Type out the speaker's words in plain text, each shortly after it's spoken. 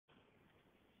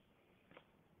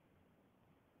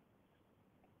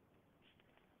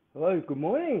Hello, good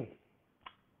morning.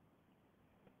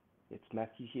 It's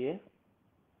Matthew here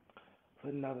for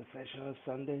another session of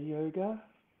Sunday yoga.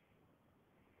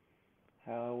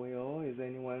 How are we all? Is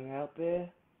anyone out there?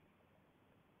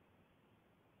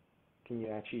 Can you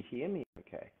actually hear me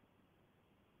okay?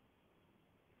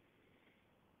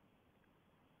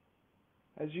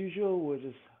 As usual, we'll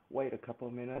just wait a couple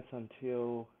of minutes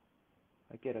until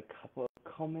I get a couple of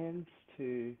comments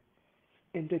to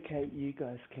indicate you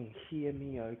guys can hear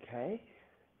me okay.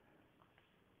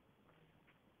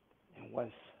 And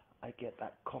once I get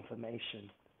that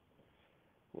confirmation,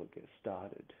 we'll get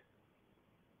started.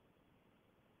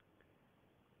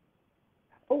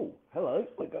 Oh, hello,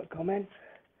 we got comments.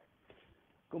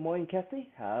 Good morning, Kathy.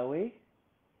 How are we?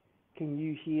 Can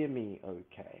you hear me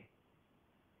okay?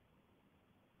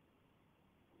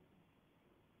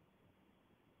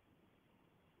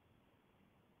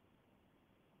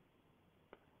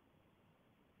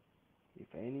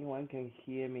 If anyone can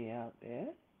hear me out there,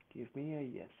 give me a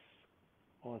yes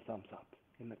or a thumbs up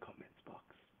in the comments box.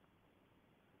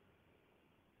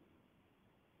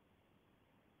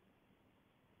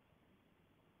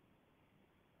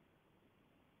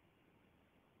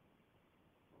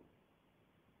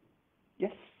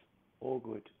 Yes, all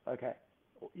good. Okay.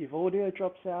 If audio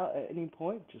drops out at any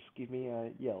point, just give me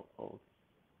a yell or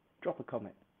drop a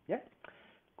comment. Yeah?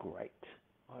 Great.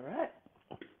 All right.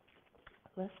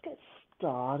 Let's get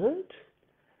started.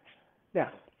 Now,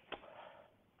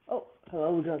 oh,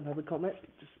 hello, we got another comment.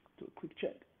 Just do a quick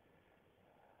check.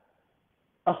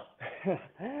 Oh,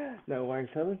 no worries,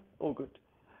 Helen. All good.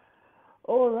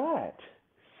 All right.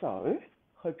 So,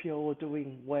 hope you're all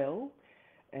doing well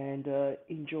and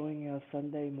enjoying our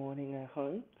Sunday morning at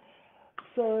home.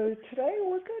 So today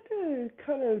we're going to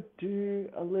kind of do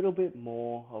a little bit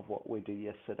more of what we did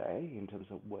yesterday in terms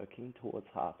of working towards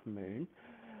half moon,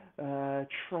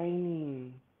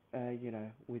 training,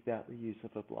 without the use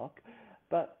of a block.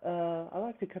 But I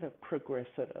like to kind of progress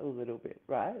it a little bit,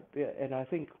 right? Yeah, and I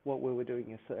think what we were doing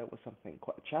yesterday was something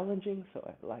quite challenging, so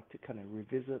I'd like to kind of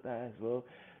revisit that as well,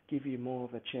 give you more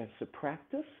of a chance to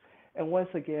practice. And once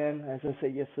again, as I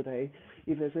said yesterday,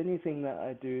 if there's anything that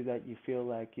I do that you feel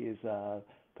like is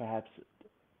perhaps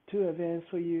too advanced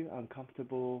for you,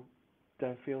 uncomfortable,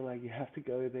 don't feel like you have to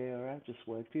go there, all right? Just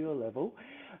work to your level.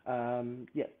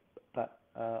 Yeah, but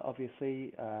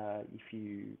obviously, if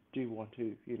you do want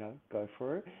to, go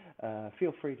for it,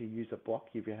 feel free to use a block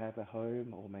if you have a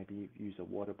home, or maybe use a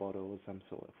water bottle or some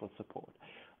sort for support.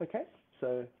 Okay,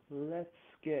 so let's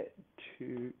get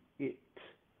to it.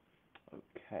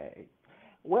 Okay,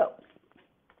 well,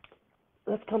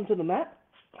 let's come to the mat.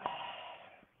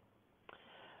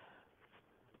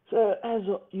 So as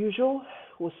usual,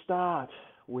 we'll start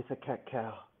with a cat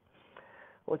cow.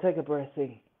 We'll take a breath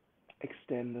in,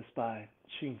 extend the spine,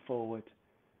 chin forward,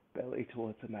 belly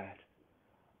towards the mat.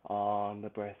 On the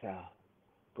breath out,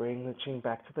 bring the chin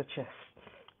back to the chest.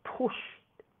 Push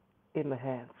in the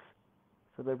hands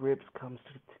so the ribs come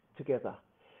together.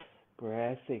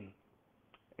 Breath in,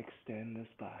 extend the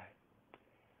spine.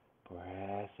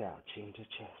 Breath out, chin to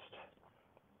chest.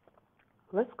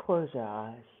 Let's close our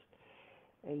eyes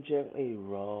and gently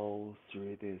roll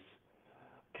through this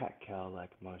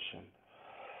cat-cow-like motion.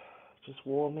 Just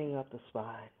warming up the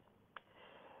spine,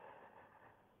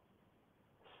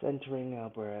 centering our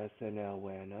breath and our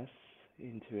awareness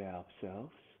into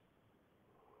ourselves.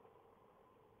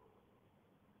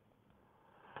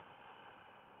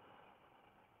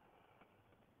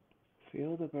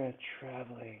 Feel the breath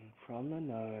traveling from the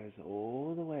nose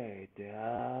all the way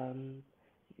down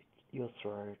your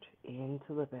throat into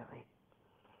the belly.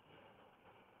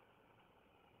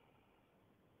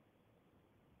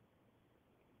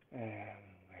 And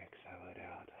exhale it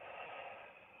out.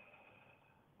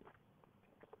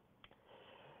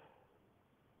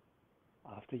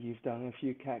 After you've done a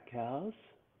few cat-cows,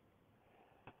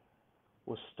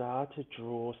 we'll start to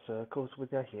draw circles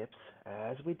with our hips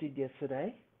as we did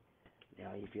yesterday.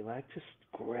 Now, if you like, just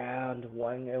ground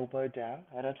one elbow down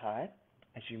at a time.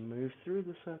 As you move through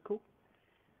the circle,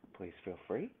 please feel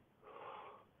free.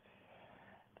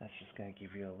 That's just going to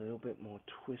give you a little bit more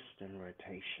twist and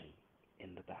rotation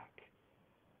in the back.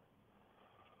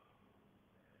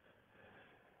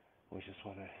 We just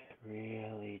want to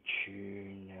really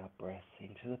tune our breath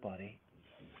into the body,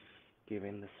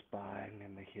 giving the spine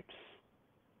and the hips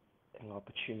an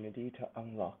opportunity to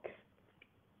unlock.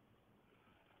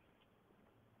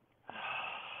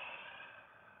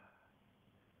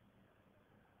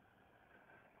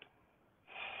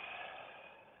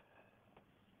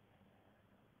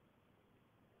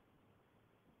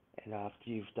 And after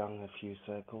you've done a few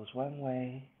circles one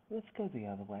way, let's go the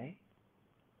other way.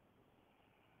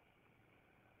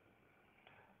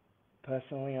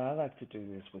 personally, I like to do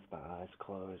this with my eyes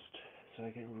closed so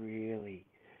I can really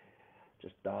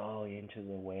just dial into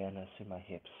the awareness in my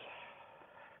hips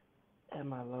and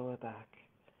my lower back,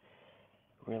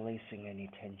 releasing any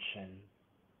tension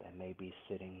that may be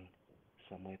sitting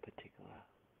somewhere particular.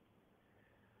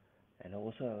 And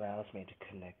also allows me to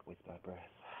connect with my breath.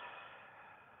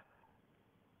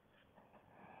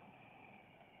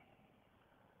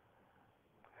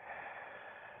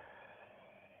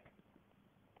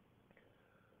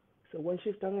 So once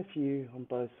you've done a few on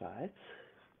both sides,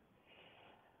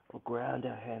 we'll ground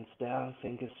our hands down,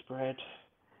 fingers spread.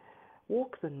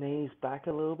 Walk the knees back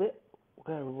a little bit. We're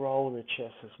going to roll the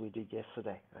chest as we did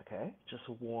yesterday, okay? Just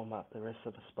to warm up the rest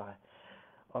of the spine.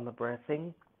 On the breath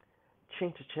in,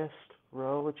 chin to chest,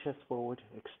 roll the chest forward,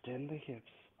 extend the hips.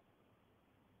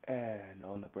 And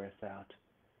on the breath out,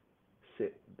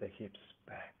 sit the hips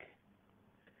back.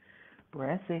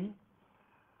 Breath in.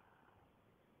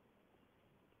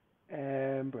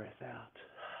 And breath out.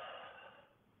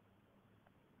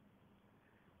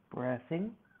 Breath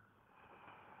in.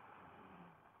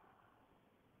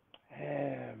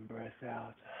 And breath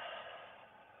out.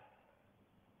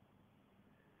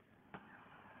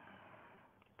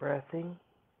 Breath in.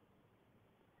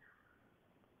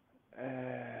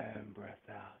 And breath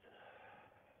out.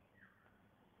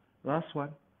 Last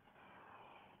one.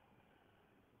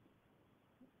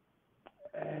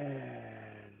 And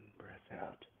breath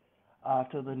out.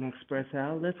 After the next breath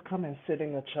out, let's come and sit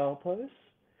in a child pose.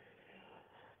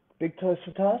 Big toes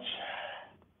to touch.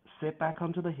 Sit back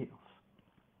onto the heels.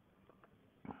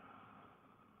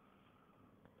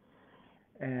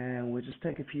 And we'll just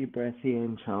take a few breaths here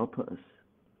in child pose.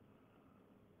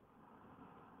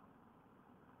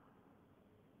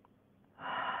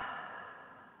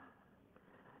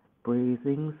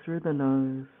 Breathing through the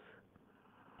nose.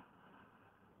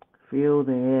 Feel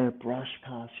the air brush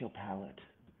past your palate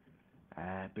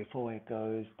before it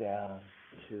goes down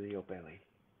to your belly.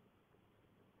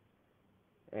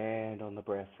 And on the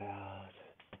breath out,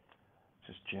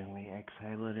 just gently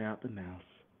exhale it out the mouth.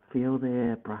 Feel the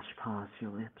air brush past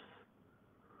your lips.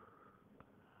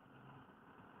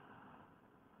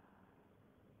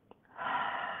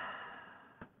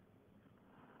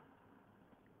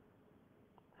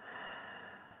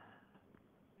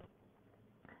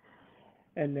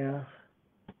 And now,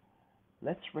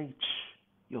 let's reach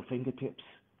your fingertips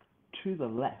to the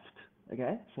left,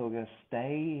 okay? So we're going to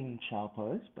stay in child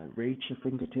pose, but reach your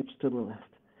fingertips to the left.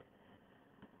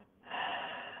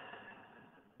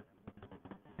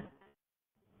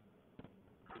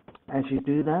 As you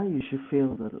do that, you should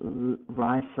feel the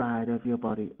right side of your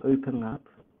body open up.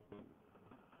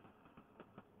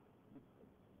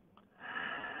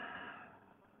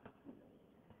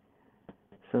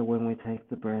 So when we take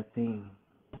the breath in,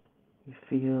 you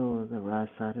feel the right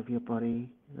side of your body,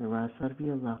 the right side of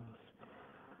your lungs,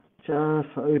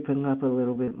 just open up a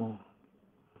little bit more.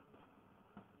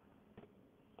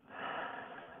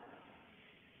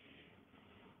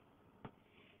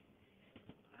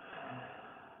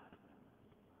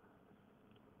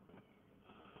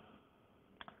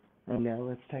 And now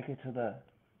let's take it to the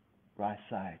right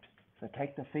side. So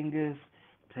take the fingers,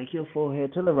 take your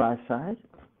forehead to the right side.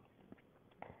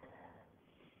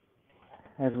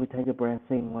 As we take a breath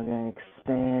in, we're going to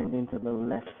expand into the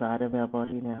left side of our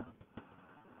body now.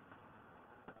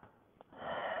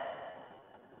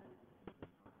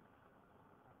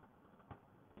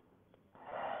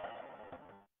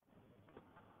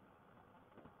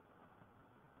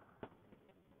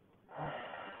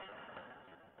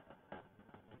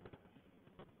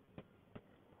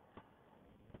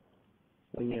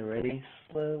 When you're ready,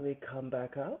 slowly come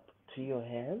back up to your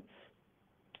hands.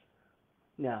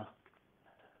 Now,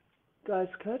 guys,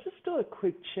 can I just do a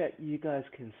quick check you guys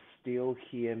can still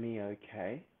hear me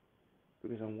okay?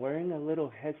 Because I'm wearing a little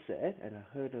headset and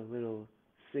I heard a little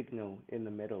signal in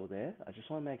the middle there. I just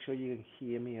want to make sure you can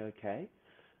hear me okay.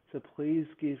 So please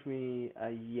give me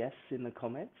a yes in the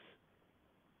comments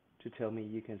to tell me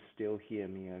you can still hear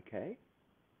me okay.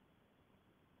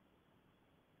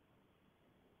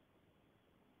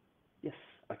 Yes,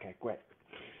 okay, great.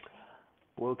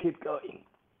 We'll keep going.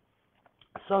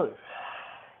 So,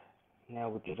 now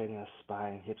we're giving our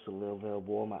spine and hips a little bit of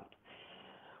warm up.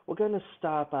 We're going to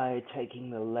start by taking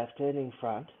the left hand in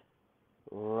front,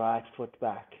 right foot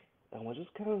back. And we're just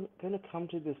going to come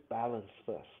to this balance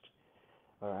first.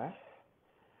 Alright?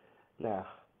 Now,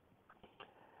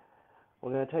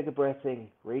 we're going to take a breath in,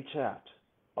 reach out.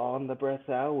 On the breath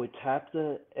out, we tap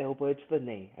the elbow to the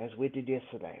knee, as we did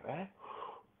yesterday, right?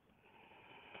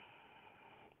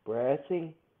 Breath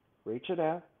in, reach it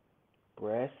out.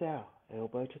 Breath out,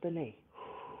 elbow to the knee.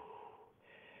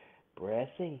 Breath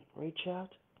in, reach out.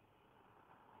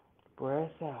 Breath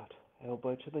out,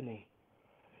 elbow to the knee.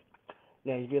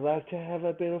 Now, if you like to have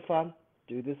a bit of fun,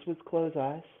 do this with closed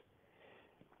eyes.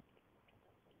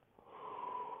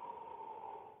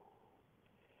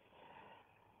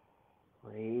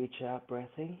 Reach out, breath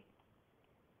in.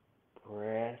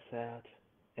 Breath out,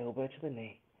 elbow to the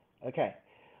knee. Okay,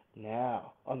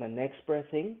 now on the next breath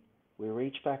in, we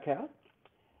reach back out.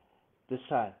 This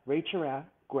time, reach around,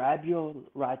 grab your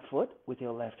right foot with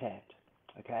your left hand.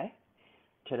 Okay?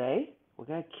 Today, we're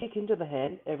going to kick into the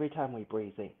hand every time we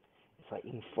breathe in. It's like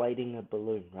inflating a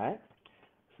balloon, right?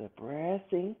 So breath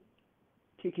in,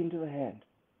 kick into the hand.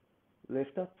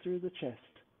 Lift up through the chest.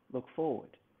 Look forward.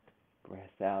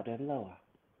 Breath out and lower.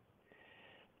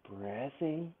 Breath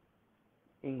in,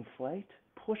 inflate,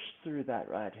 push through that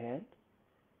right hand.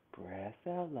 Breath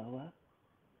out, lower.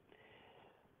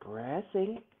 Breath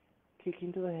in, kick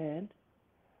into the hand.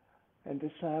 And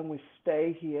this time we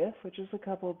stay here for just a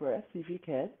couple of breaths if you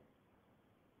can.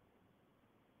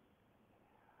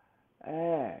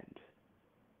 And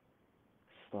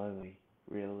slowly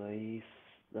release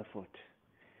the foot.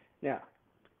 Now,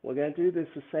 we're going to do this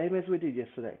the same as we did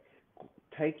yesterday.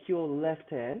 Take your left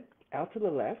hand out to the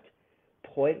left,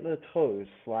 point the toes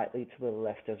slightly to the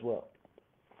left as well.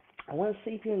 I want to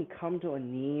see if you can come to a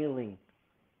kneeling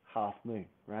half moon,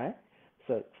 right?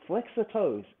 So flex the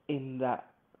toes in that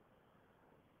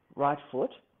right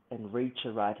foot and reach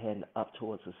your right hand up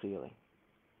towards the ceiling.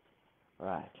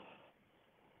 Right.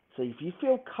 So if you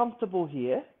feel comfortable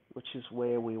here, which is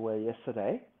where we were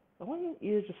yesterday, I want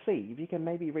you to see if you can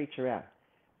maybe reach around,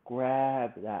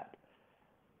 grab that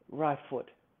right foot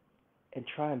and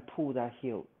try and pull that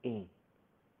heel in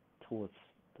towards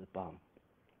the bum.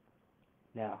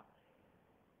 Now,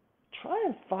 try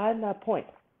and find that point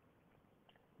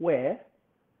where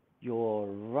your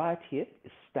right hip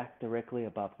is stacked directly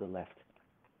above the left.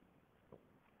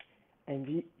 And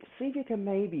see if you can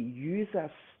maybe use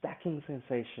that stacking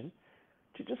sensation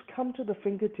to just come to the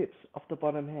fingertips of the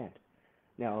bottom hand.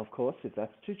 Now, of course, if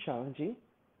that's too challenging,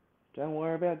 don't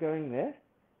worry about going there.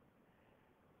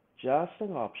 Just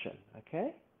an option,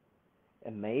 okay?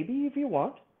 And maybe if you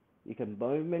want, you can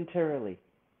momentarily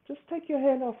just take your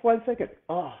hand off 1 second.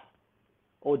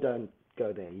 Or don't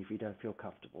go there if you don't feel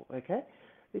comfortable, okay?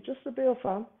 It's just a bit of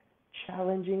fun,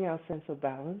 challenging our sense of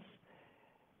balance,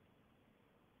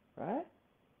 right?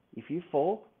 If you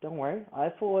fall, don't worry, I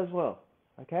fall as well,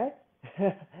 okay?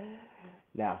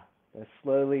 Now, let's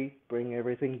slowly bring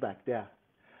everything back down.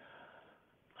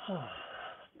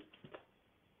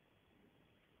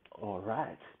 All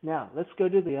right, now let's go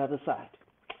to the other side.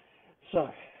 So,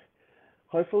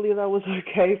 hopefully that was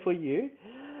okay for you.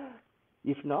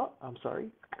 If not, I'm sorry.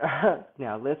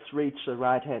 Now let's reach the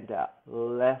right hand out,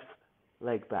 left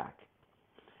leg back.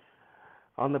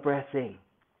 On the breath in,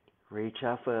 reach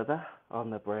out further.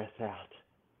 On the breath out,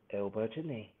 elbow to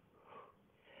knee.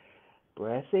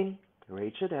 Breath in,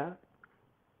 reach it out.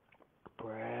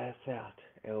 Breath out,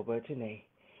 elbow to knee.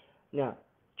 Now,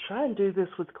 try and do this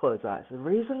with closed eyes. The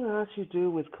reason I ask you to do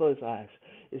it with closed eyes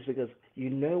is because you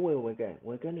know where we're going.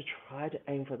 We're going to try to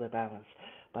aim for the balance.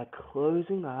 By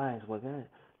closing the eyes, we're going to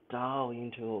dial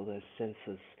into all those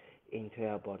senses into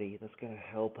our body. That's going to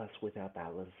help us with our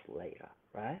balance later,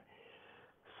 right?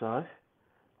 So,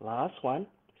 last one,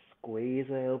 squeeze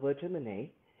the elbow to the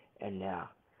knee. And now,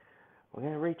 we're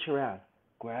going to reach around,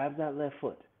 grab that left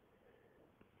foot.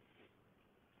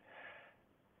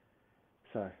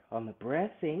 So, on the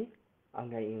breath in, I'm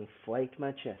going to inflate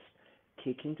my chest,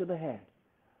 kick into the hand.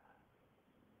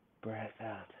 Breath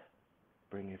out,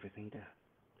 bring everything down.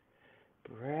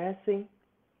 Breath in,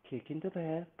 kick into the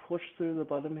hand, push through the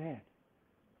bottom hand.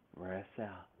 Breath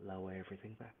out, lower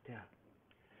everything back down.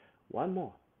 One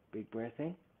more, big breath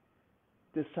in.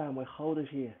 This time we hold it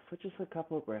here for just a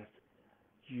couple of breaths.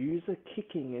 Use a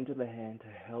kicking into the hand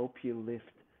to help you lift.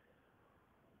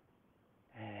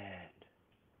 And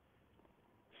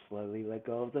slowly let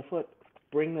go of the foot.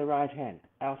 Bring the right hand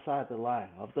outside the line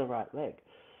of the right leg.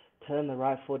 Turn the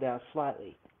right foot out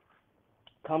slightly.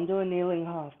 Come to a kneeling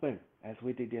half moon, as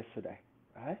we did yesterday,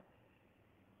 right?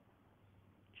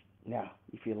 Now,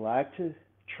 if you like to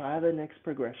try the next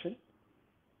progression,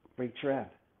 reach around,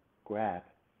 grab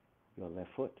your left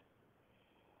foot.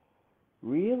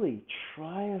 Really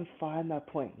try and find that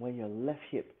point where your left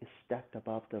hip is stacked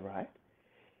above the right.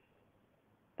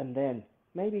 And then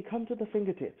maybe come to the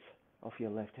fingertips of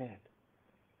your left hand.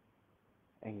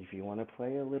 And if you want to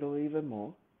play a little even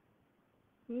more,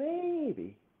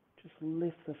 maybe just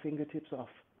lift the fingertips off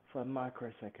for a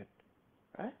microsecond,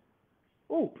 right?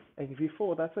 Oh, and if you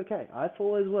fall, that's okay. I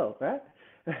fall as well, right?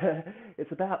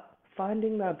 It's about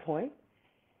finding that point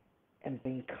and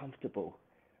being comfortable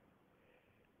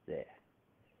there,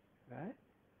 right?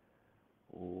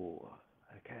 Oh,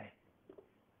 okay.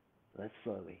 Let's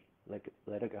slowly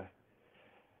let it go.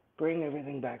 Bring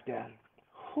everything back down.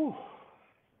 Whew.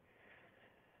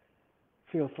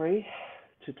 Feel free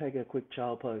to take a quick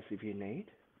child pose if you need.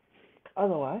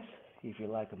 Otherwise, if you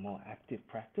like a more active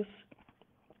practice,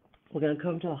 we're going to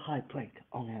come to a high plank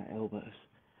on our elbows.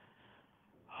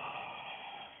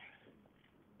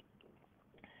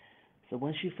 So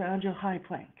once you found your high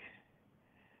plank,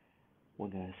 we're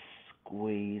going to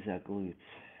squeeze our glutes,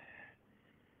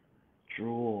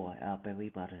 draw our belly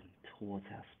button towards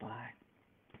our spine.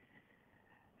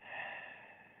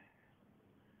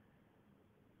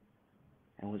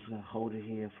 And we're just going to hold it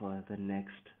here for the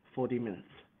next 40 minutes.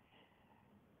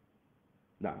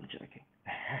 No, I'm joking.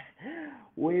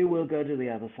 We will go to the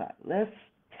other side. Let's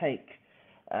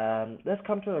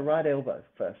come to the right elbow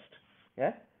first.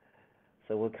 Yeah?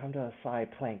 So we'll come to a side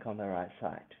plank on the right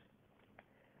side.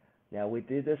 Now we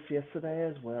did this yesterday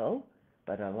as well,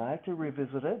 but I like to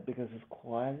revisit it because it's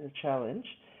quite a challenge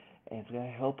and it's going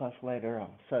to help us later on.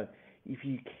 So if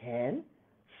you can,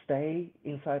 stay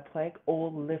inside plank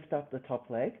or lift up the top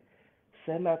leg,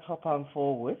 send that top arm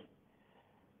forward,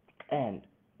 and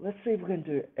let's see if we can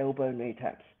do elbow knee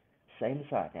taps. Same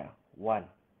side now. 1.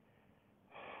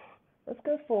 Let's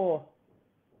go for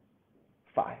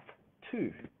 5.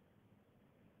 2.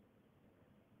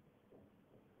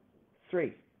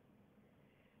 3.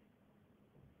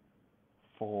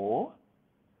 4.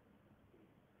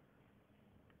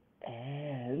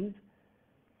 And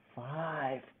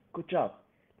 5. Good job.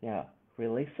 Now,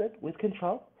 release it with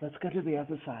control. Let's go to the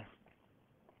other side.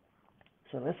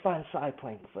 So let's find side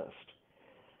plank first.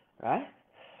 Right?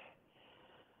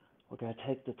 We're going to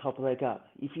take the top leg up,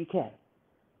 if you can.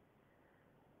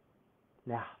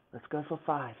 Now, let's go for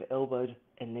 5 elbow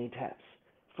and knee taps.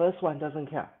 First one doesn't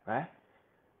count, right?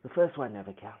 The first one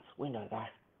never counts. We know that.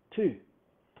 2.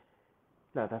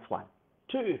 No, that's 1.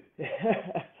 2.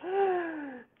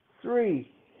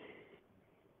 3.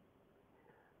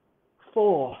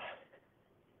 4.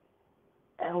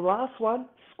 And last one,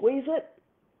 squeeze it,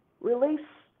 release,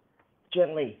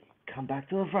 gently come back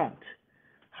to the front,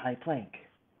 high plank.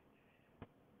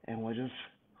 And we'll just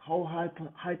hold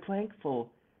high plank for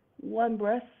 1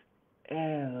 breath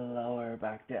and lower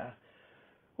back down.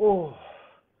 Oh,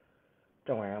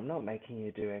 don't worry, I'm not making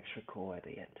you do extra core at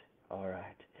the end. All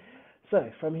right. So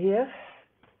from here,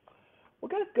 we're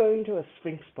going to go into a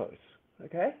Sphinx pose,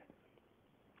 okay?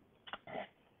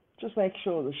 Just make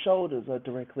sure the shoulders are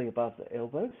directly above the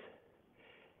elbows.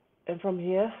 And from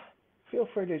here, feel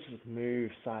free to just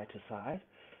move side to side,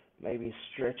 maybe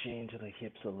stretching into the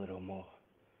hips a little more.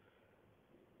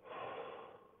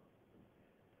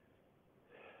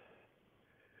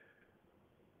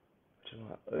 Just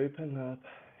want to open up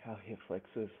our hip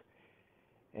flexors,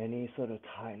 any sort of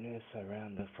tightness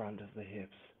around the front of the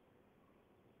hips.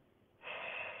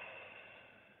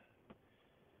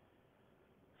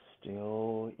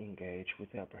 Still engage with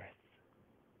our breath.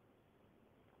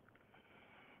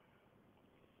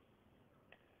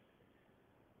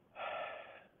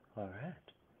 All right.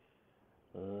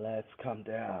 Let's come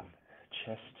down,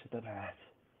 chest to the mat.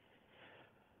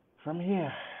 From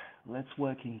here, let's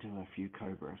work into a few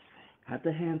cobras. Have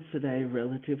the hands today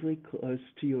relatively close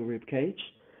to your rib cage.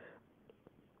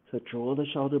 So draw the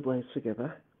shoulder blades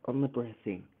together on the breath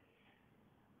in.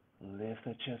 Lift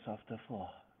the chest off the floor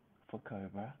for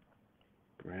cobra.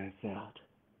 Breath out,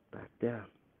 back down.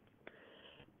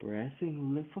 Breath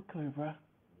in, lift for cobra.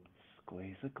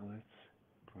 Squeeze the glutes.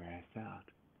 Breath out.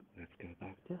 Let's go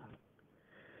back down.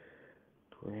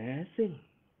 Breath in.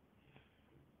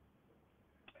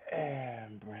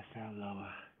 And breath out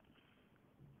lower.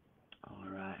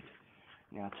 Alright.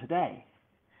 Now today,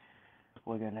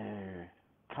 we're going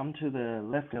to come to the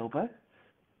left elbow.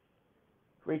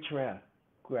 Reach around.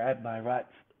 Grab my right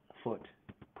foot.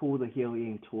 Pull the heel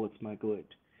in towards my glute.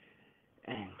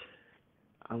 And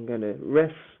I'm going to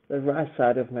rest the right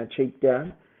side of my cheek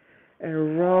down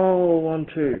and roll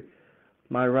onto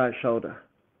my right shoulder.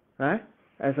 Right?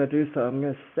 As I do so, I'm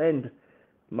going to send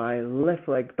my left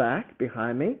leg back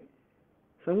behind me.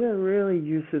 So I'm going to really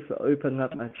use this to open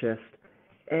up my chest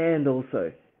and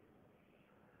also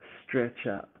stretch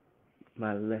up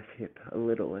my left hip a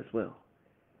little as well.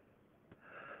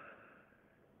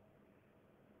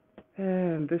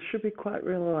 And this should be quite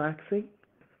relaxing,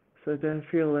 so don't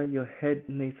feel like your head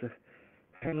needs to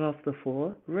hang off the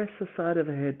floor. Rest the side of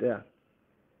the head down.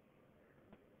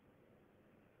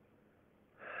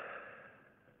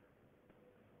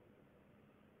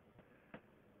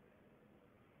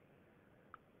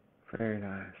 Very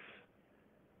nice.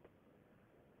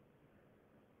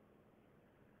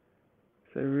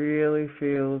 So really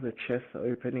feel the chest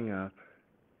opening up.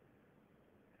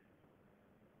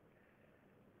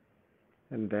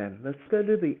 And then let's go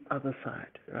to the other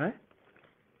side, right?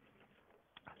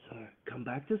 So come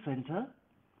back to center.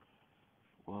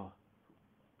 We'll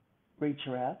reach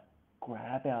around,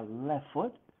 grab our left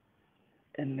foot,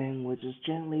 and then we'll just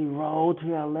gently roll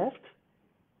to our left.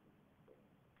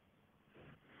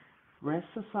 Rest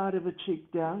the side of the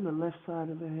cheek down, the left side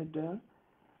of the head down.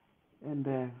 And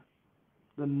then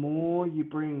the more you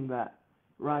bring that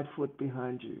right foot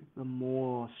behind you, the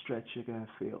more stretch you're going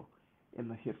to feel in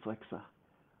the hip flexor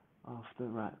of the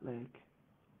right leg.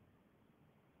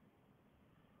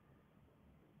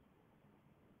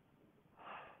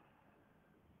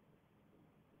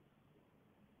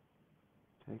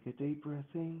 Take a deep breath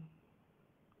in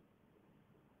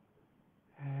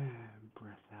and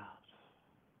breath out.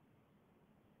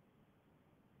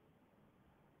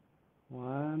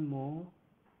 One more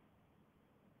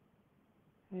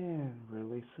and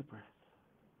release the breath.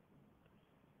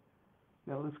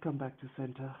 Now let's come back to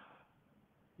center.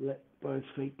 Let both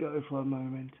feet go for a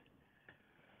moment.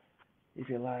 If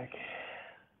you like,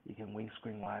 you can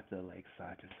windscreen wipe the legs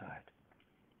side to side.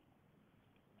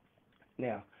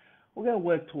 Now, we're going to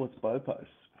work towards bow pose,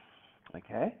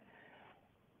 okay?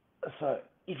 So,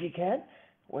 if you can,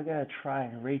 we're going to try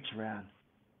and reach around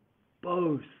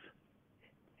both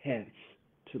hands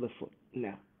to the foot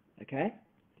now, okay?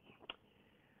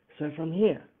 So from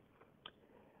here,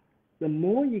 the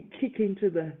more you kick into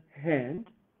the hand,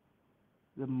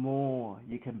 the more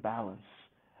you can balance.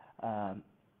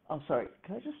 Oh, sorry,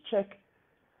 can I just check?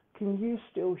 Can you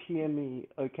still hear me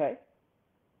okay?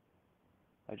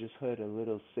 I just heard a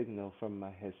little signal from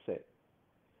my headset.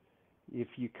 If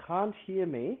you can't hear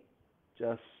me,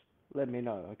 just let me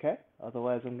know, okay?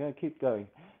 Otherwise, I'm going to keep going.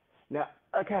 Now,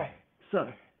 okay, so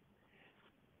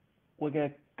we're going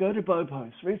to go to bow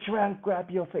pose. Reach around, grab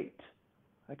your feet,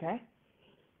 okay?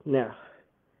 Now,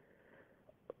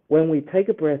 when we take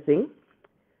a breath in,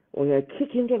 we're going to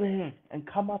kick into the hand and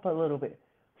come up a little bit.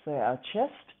 So our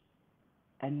chest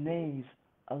and knees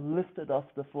are lifted off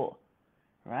the floor,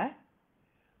 right?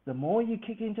 The more you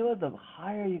kick into it, the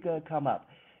higher you're going to come up.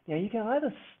 Now, you can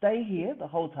either stay here the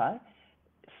whole time,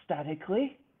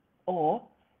 statically, or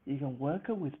you can work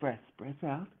it with breath. Breath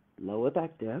out, lower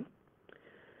back down.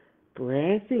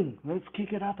 Breath in, let's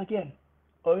kick it up again.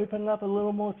 Open up a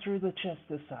little more through the chest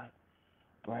this side.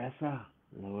 Breath out,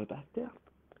 lower back down.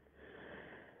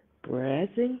 Breath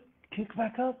in, kick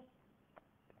back up.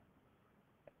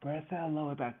 Breath out,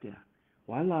 lower back down.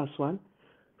 One last one.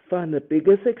 Find the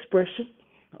biggest expression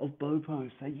of bow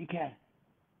pose that you can.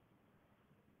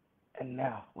 And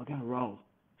now we're going to roll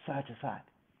side to side.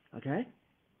 Okay?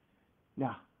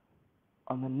 Now,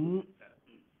 on the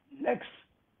next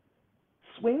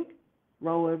swing,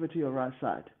 roll over to your right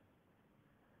side.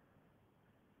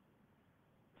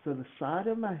 So the side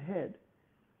of my head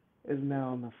is now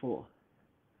on the floor.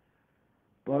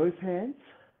 Both hands,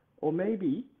 or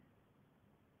maybe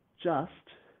just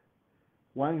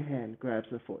one hand grabs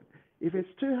the foot. If it's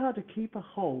too hard to keep a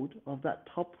hold of that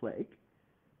top leg,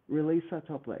 release that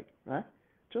top leg, right?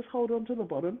 Just hold on to the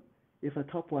bottom if a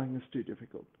top line is too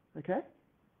difficult, okay?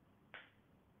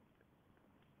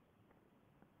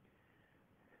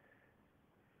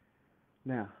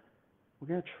 Now, we're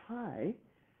going to try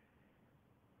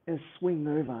and swing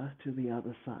over to the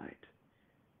other side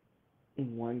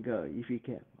in one go, if you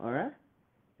can, alright?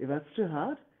 If that's too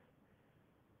hard,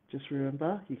 just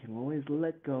remember, you can always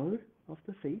let go of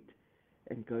the feet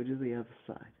and go to the other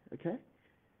side, okay?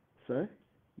 So,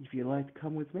 if you like to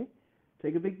come with me,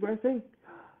 take a big breath in,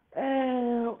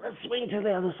 and let's swing to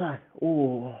the other side.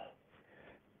 Ooh.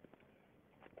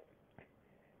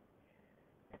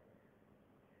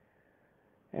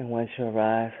 And once you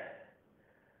arrive,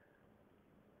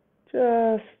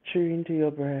 just tune to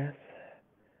your breath,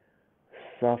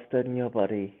 soften your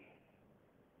body.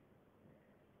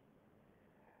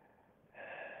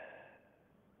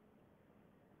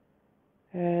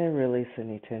 And release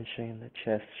any tension in the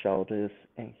chest, shoulders,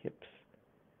 and hips.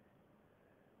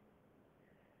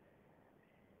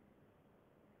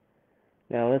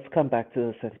 Now let's come back to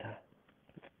the center.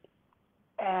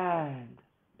 And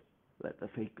let the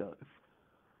feet go.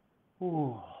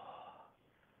 Ooh.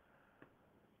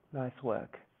 Nice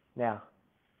work. Now,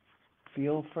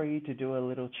 feel free to do a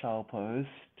little child pose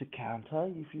to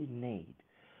counter if you need.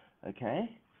 Okay?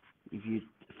 If you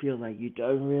feel like you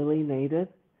don't really need it,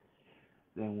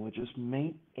 then we'll just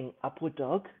meet in upward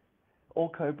dog or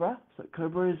cobra. So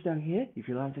cobra is down here. If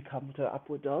you like to come to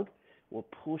upward dog, we'll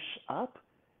push up,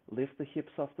 lift the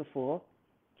hips off the floor,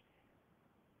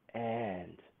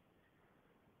 and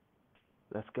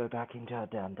Let's go back into our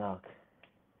down dog.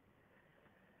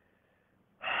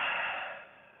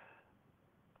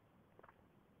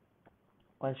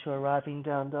 Once you're arriving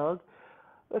down dog,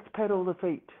 let's pedal the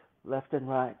feet left and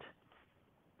right.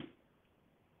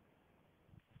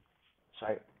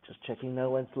 Sorry, just checking no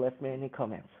one's left me any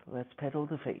comments. Let's pedal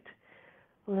the feet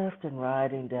left and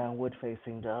right in downward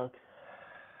facing dog.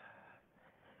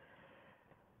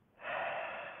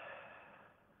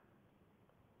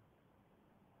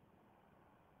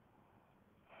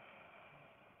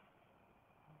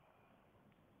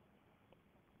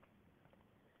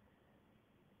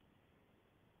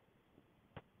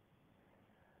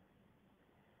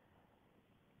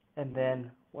 And then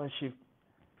once you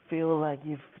feel like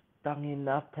you've done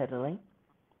enough pedaling,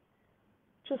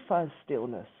 just find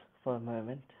stillness for a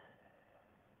moment.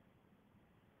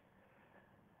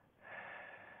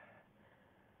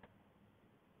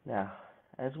 Now,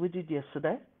 as we did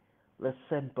yesterday, let's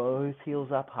send both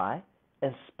heels up high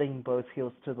and spin both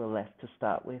heels to the left to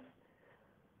start with.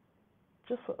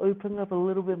 Just open up a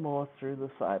little bit more through the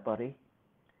side body.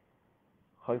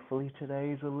 Hopefully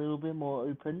today is a little bit more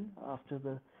open after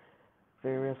the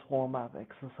various warm-up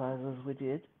exercises we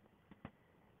did.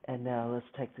 And now let's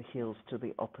take the heels to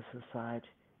the opposite side.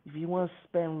 If you want to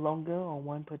spend longer on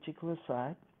one particular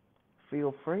side,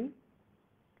 feel free.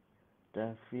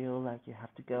 Don't feel like you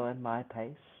have to go at my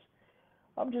pace.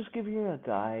 I'm just giving you a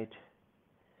guide.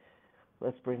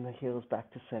 Let's bring the heels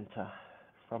back to center.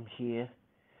 From here,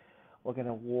 we're going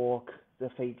to walk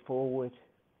the feet forward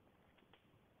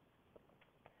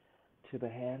to the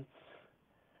hands.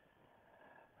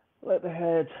 Let the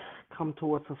head come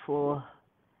towards the floor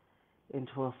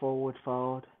into a forward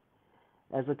fold.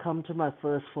 As I come to my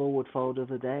first forward fold of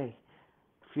the day,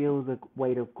 feel the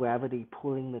weight of gravity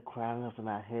pulling the crown of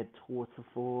my head towards the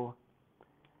floor,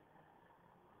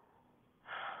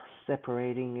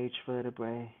 separating each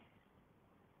vertebrae,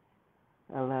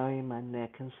 allowing my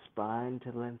neck and spine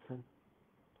to lengthen.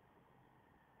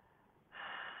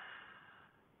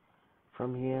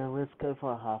 From here, let's go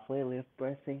for a halfway lift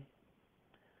breath in.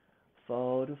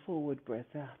 Fold a forward breath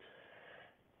out.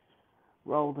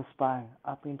 Roll the spine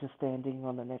up into standing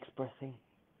on the next breath in.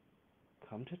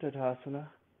 Come to Tadasana.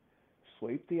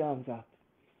 Sweep the arms up.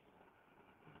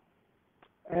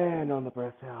 And on the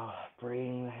breath out,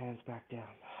 bring the hands back down.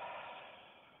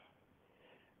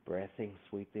 Breath in,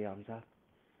 sweep the arms up.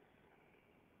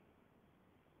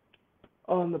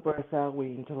 On the breath out, we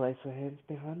interlace the hands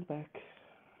behind the back.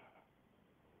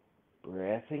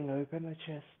 Breath in, open the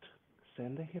chest.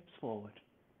 Send the hips forward.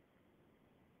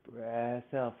 Breath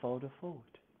out, fold it forward.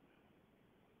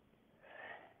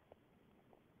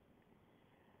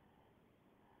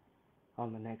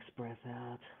 On the next breath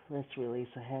out, let's release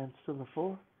the hands to the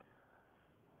floor.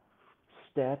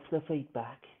 Step the feet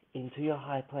back into your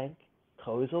high plank.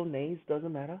 Toes or knees,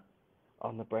 doesn't matter.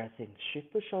 On the breath in,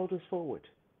 shift the shoulders forward.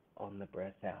 On the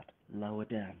breath out, lower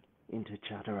down into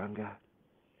Chaturanga.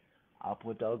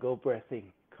 Upward dog or breath in,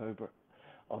 cobra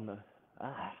on the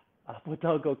upward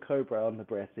dog or cobra on the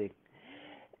breath in,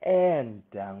 and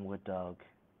downward dog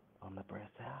on the breath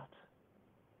out.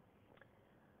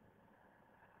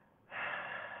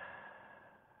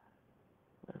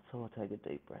 Let's all take a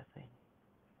deep breath in.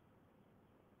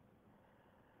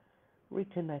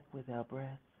 Reconnect with our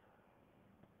breath.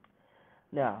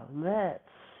 Now let's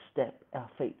step our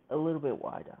feet a little bit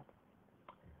wider.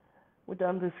 We've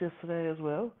done this yesterday as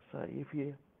well, so if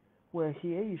you were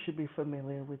here, you should be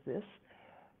familiar with this.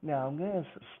 Now I'm going to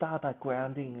start by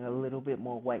grounding a little bit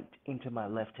more weight into my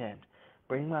left hand.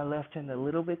 Bring my left hand a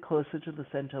little bit closer to the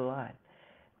center line.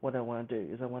 What I want to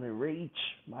do is I want to reach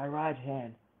my right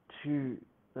hand to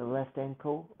the left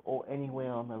ankle or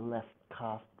anywhere on the left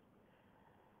calf.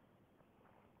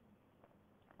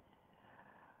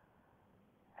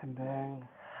 And then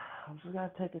I'm just going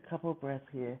to take a couple of breaths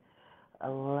here,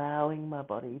 allowing my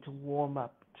body to warm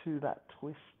up to that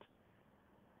twist.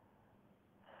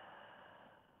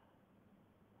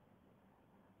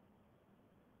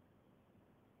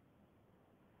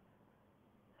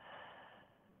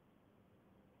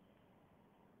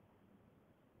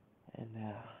 And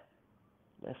now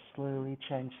let's slowly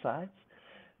change sides.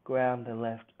 Ground the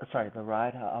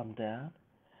right arm down.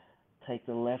 Take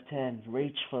the left hand,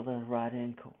 reach for the right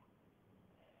ankle.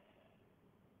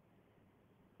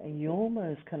 And you're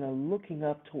almost kind of looking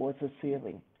up towards the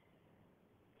ceiling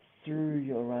through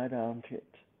your right armpit.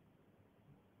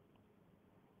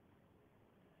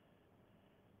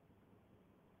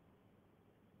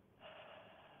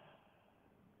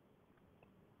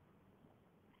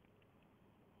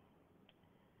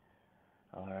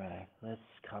 Alright, let's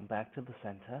come back to the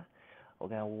center. We're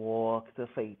going to walk the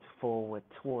feet forward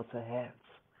towards the hands.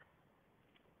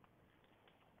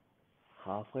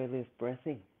 Halfway lift, breath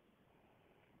in.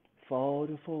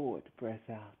 Fold forward, breath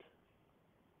out.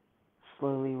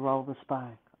 Slowly roll the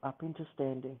spine up into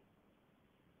standing.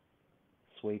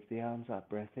 Sweep the arms up,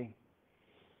 breath in.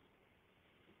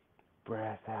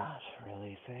 Breath out,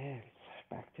 release the hands,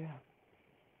 back down.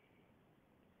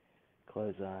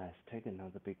 Close eyes, take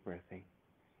another big breath in.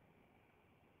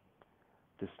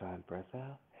 This time, breath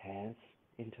out, hands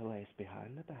interlaced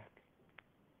behind the back.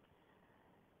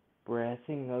 Breath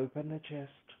in, open the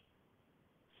chest.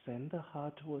 Send the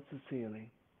heart towards the ceiling.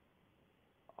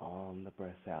 On the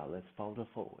breath out, let's fold it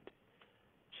forward.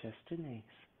 Chest to knees.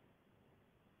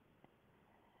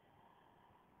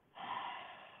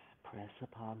 Press the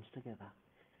palms together.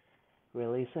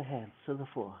 Release the hands to the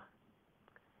floor.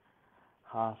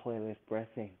 Halfway lift, breath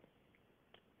in.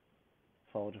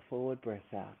 Fold it forward, breath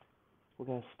out. We're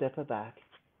going to step it back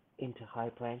into high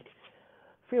plank.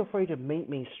 Feel free to meet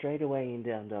me straight away in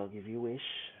down dog if you wish.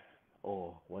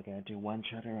 Or we're going to do one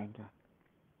chaturanga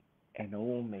and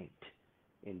all meet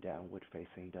in downward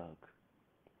facing dog.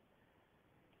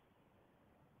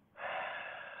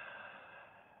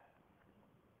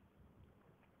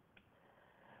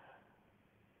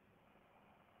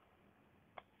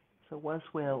 So once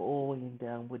we're all in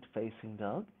downward facing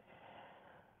dog,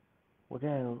 we're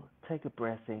going to take a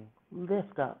breath in,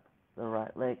 lift up the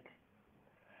right leg.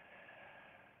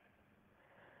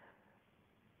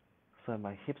 So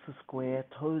my hips are square,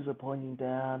 toes are pointing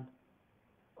down.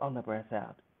 On the breath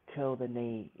out, curl the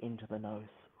knee into the nose.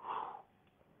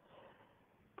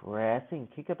 Breath in,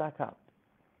 kick it back up.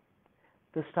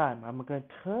 This time, I'm going to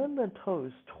turn the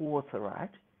toes towards the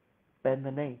right, bend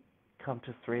the knee, come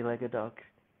to three-legged dog.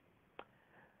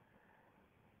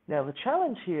 Now, the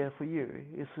challenge here for you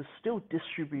is to still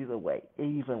distribute the weight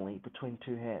evenly between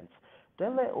two hands.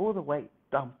 Don't let all the weight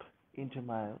dump into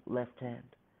my left hand.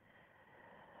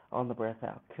 On the breath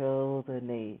out, curl the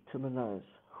knee to the nose.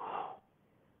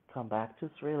 Come back to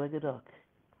three-legged dog.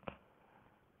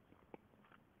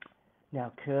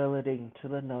 Now curl it into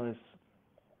the nose.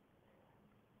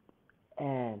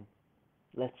 And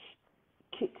let's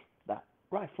kick that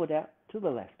right foot out to the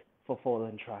left for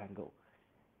fallen triangle.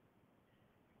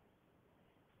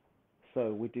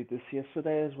 So we did this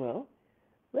yesterday as well.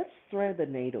 Let's thread the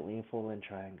needle in fallen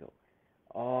triangle.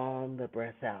 On the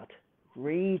breath out,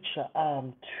 reach your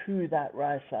arm to that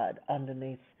right side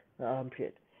underneath the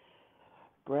armpit.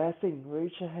 Breath in,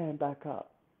 reach your hand back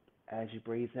up. As you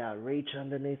breathe out, reach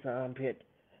underneath the armpit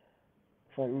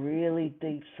for a really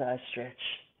deep side stretch.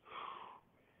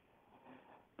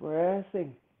 Breath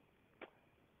in,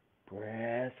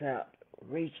 breath out,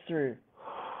 reach through.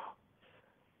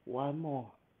 One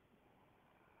more.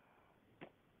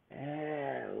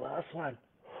 And last one.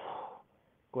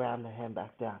 Ground the hand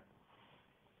back down.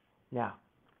 Now,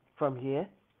 from here,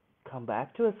 come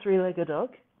back to a three-legged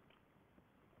dog.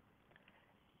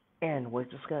 And we're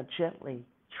just going to gently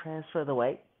transfer the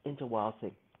weight into wild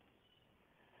thing.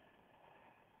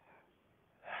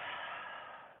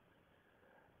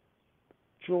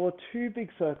 Draw two big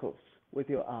circles with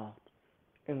your arm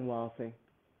in wild thing.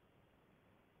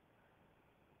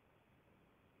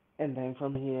 And then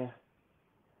from here,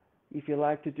 if you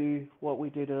like to do what we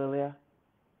did earlier,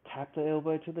 tap the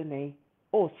elbow to the knee,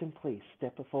 or simply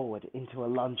step it forward into a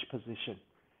lunge position.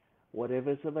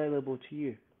 Whatever is available to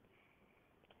you.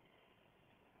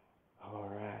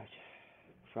 Alright,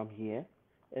 from here,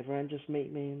 everyone just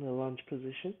meet me in the lunge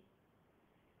position.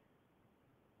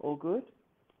 All good?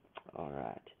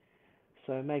 Alright,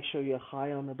 so make sure you're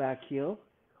high on the back heel.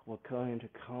 We're going to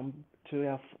come to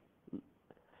our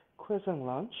crescent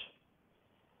lunge.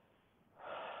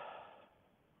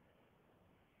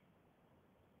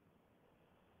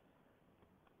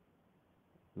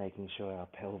 Making sure our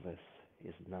pelvis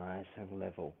is nice and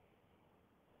level.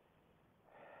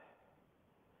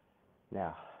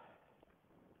 Now,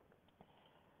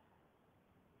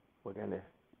 we're going to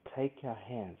take our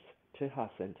hands to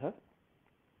heart center.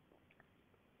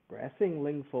 Breath in,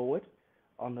 lean forward.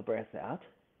 On the breath out,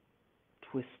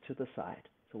 twist to the side.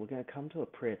 So we're going to come to a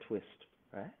prayer twist,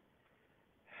 right?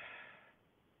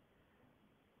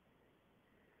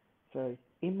 So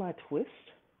in my twist,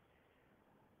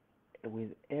 with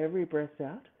every breath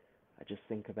out, I just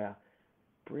think about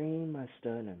bringing my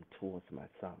sternum towards my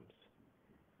thumbs.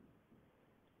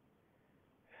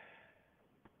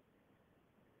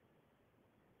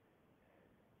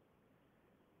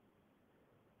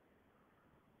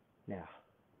 Now,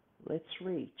 let's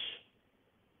reach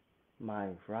my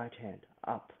right hand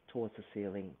up towards the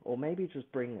ceiling, or maybe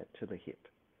just bring it to the hip,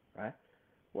 right?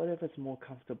 Whatever's more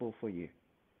comfortable for you,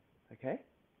 okay?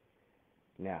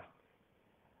 Now,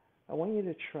 I want you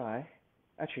to try,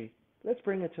 actually, let's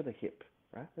bring it to the hip.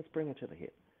 right? Let's bring it to the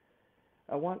hip.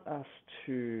 I want us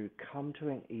to come to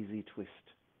an easy twist,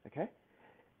 okay?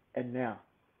 And now,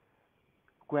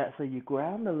 so you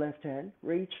ground the left hand,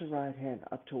 reach the right hand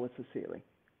up towards the ceiling.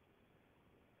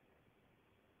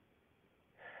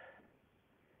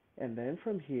 And then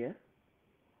from here,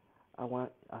 I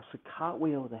want us to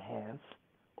cartwheel the hands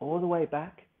all the way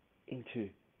back into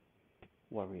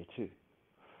Warrior Two.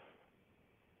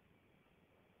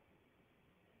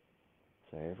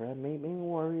 So everyone meet me in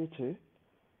Warrior Two.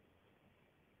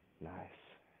 Nice.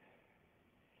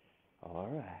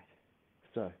 Alright.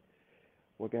 So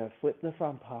we're going to flip the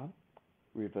front palm,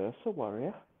 reverse the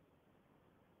warrior.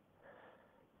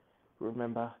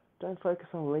 Remember, don't focus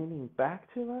on leaning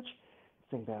back too much.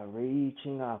 Think about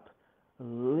reaching up,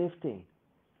 lifting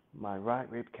my right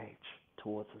rib cage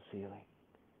towards the ceiling.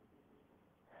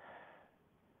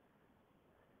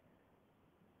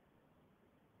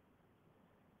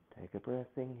 Take a breath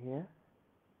in here.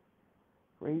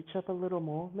 Reach up a little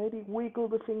more. Maybe wiggle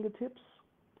the fingertips.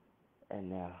 And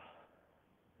now,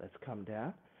 let's come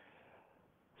down.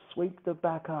 Sweep the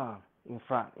back arm in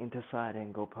front into side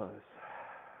angle pose.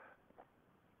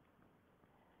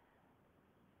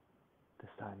 This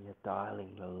time you're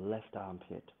dialing the left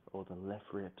armpit or the left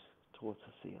ribs towards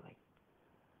the ceiling.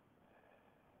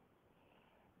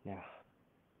 Now,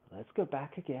 let's go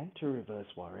back again to reverse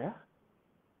warrior.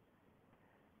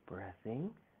 Breath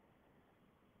in.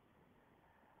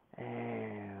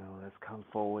 And let's come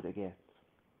forward again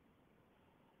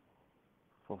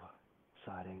for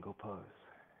side angle pose.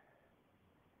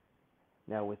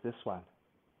 Now with this one,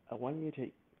 I want you to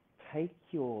take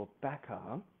your back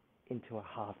arm into a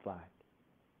half bind,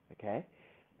 okay?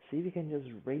 See if you can just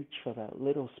reach for that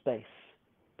little space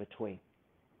between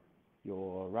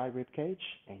your right rib cage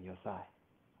and your thigh,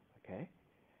 okay?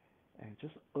 And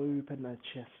just open the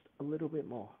chest a little bit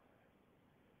more.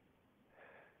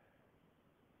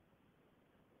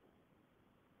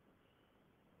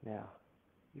 Now,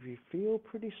 if you feel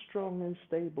pretty strong and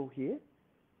stable here,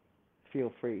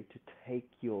 feel free to take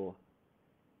your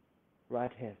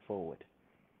right hand forward.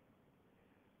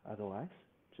 Otherwise,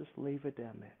 just leave it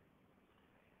down there.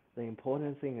 The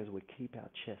important thing is we keep our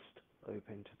chest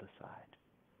open to the side,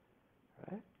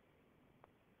 right?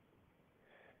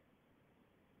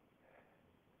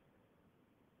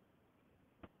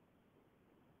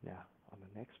 Now, on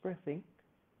the next breath in,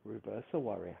 reverse the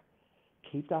warrior.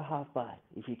 Keep the half bind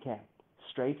if you can.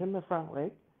 Straighten the front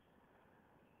leg.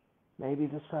 Maybe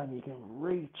this time you can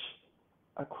reach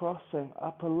across and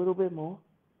up a little bit more.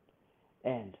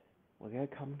 And we're going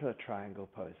to come to a triangle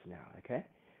pose now, okay?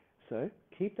 So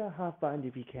keep that half bind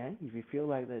if you can. If you feel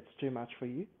like that's too much for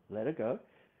you, let it go.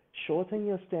 Shorten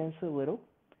your stance a little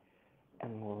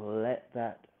and let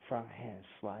that front hand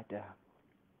slide down.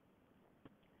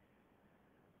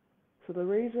 So the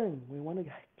reason we want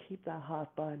to keep that half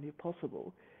bind if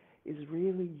possible is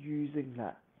really using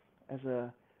that as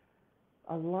a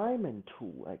alignment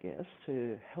tool, I guess,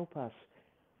 to help us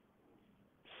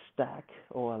stack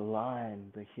or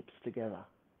align the hips together.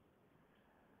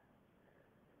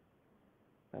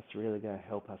 That's really going to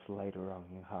help us later on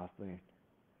in half moon.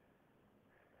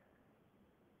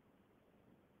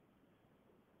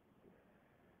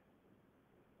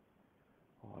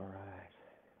 All right.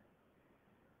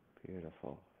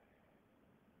 Beautiful.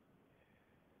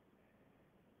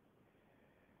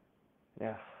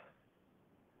 Now,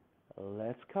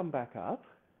 let's come back up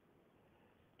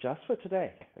just for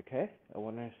today, okay? I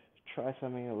want to try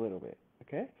something a little bit,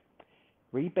 okay?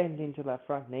 Rebend into that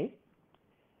front knee.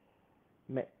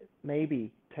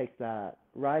 Maybe take that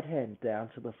right hand down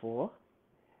to the floor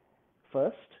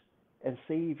first and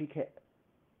see if you can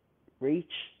reach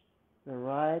the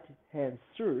right hand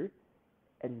through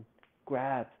and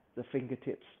grab the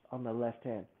fingertips on the left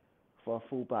hand for a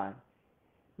full bind.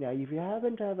 Now, if you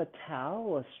happen to have a towel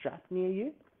or a strap near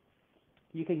you,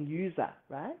 you can use that,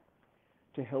 right,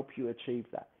 to help you achieve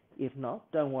that. If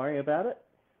not, don't worry about it.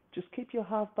 Just keep your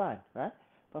half bind, right?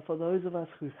 But for those of us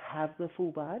who have the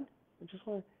full bind, I just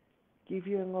want to give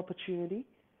you an opportunity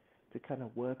to kind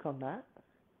of work on that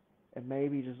and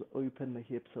maybe just open the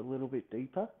hips a little bit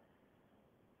deeper.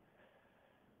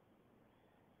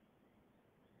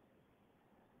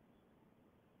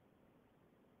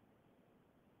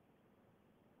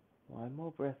 One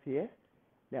more breath here.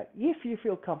 Now, if you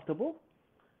feel comfortable,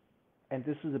 and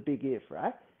this is a big if,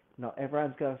 right? Not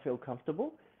everyone's going to feel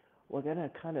comfortable. We're going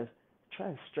to kind of try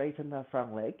and straighten that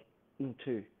front leg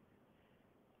into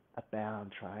a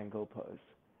bound triangle pose.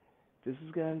 This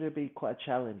is going to be quite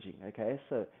challenging, okay?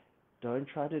 So don't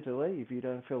try to do it if you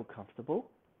don't feel comfortable.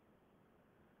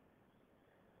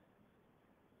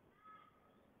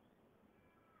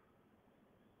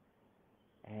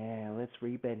 And let's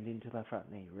rebend into the front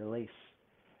knee. Release.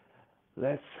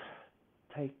 Let's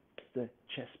take the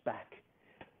chest back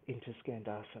into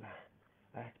Skandasana.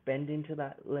 Alright, bend into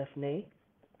that left knee.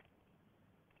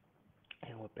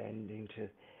 And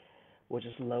we'll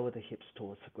just lower the hips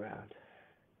towards the ground.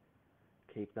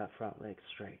 Keep that front leg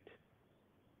straight.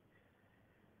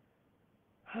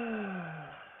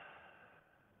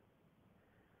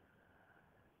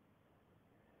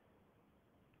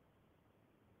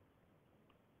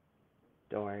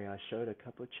 Don't worry, I showed a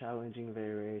couple of challenging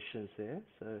variations there,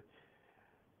 so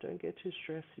don't get too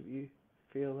stressed if you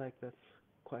feel like that's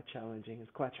quite challenging.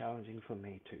 It's quite challenging for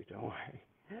me too, don't worry.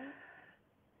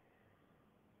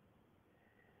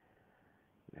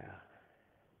 Now,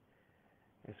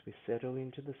 as we settle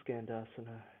into the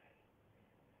Skandasana,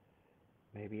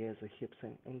 maybe as the hips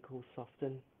and ankles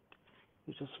soften,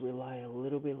 you just rely a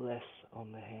little bit less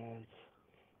on the hands.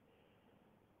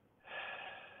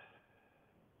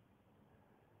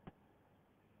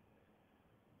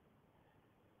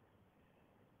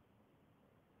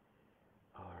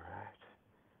 Alright,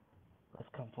 let's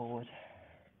come forward.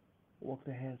 Walk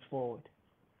the hands forward.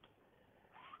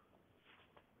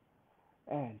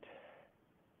 And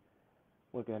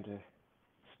we're going to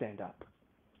stand up.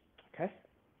 Okay?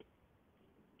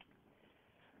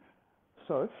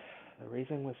 So, the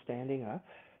reason we're standing up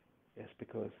is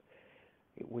because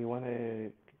we want to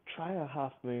try a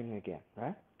half moon again,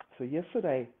 right? So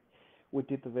yesterday we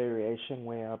did the variation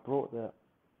where I brought the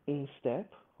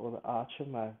instep or the arch of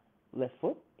my left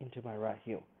foot into my right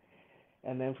heel.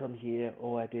 And then from here,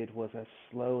 all I did was I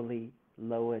slowly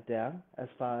lower down as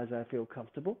far as I feel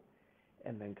comfortable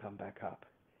and then come back up.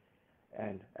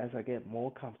 And as I get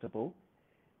more comfortable,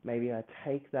 maybe I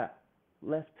take that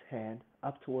left hand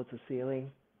up towards the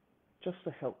ceiling just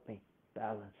to help me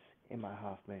balance in my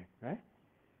half moon, right?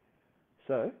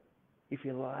 So, if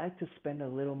you like to spend a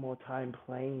little more time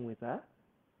playing with that,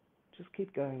 just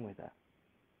keep going with that.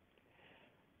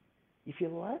 If you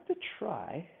like to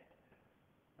try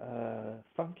a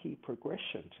funky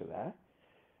progression to that,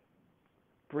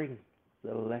 bring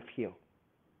the left heel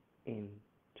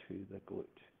into the glute.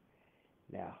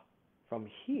 Now, from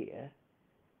here,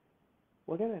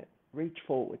 we're going to reach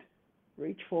forward,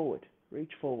 reach forward,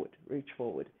 reach forward, reach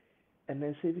forward, and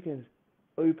then see if we can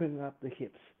open up the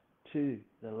hips to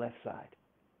the left side,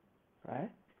 right?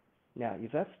 Now,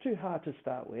 if that's too hard to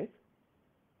start with,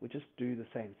 we just do the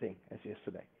same thing as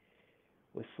yesterday.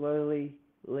 We slowly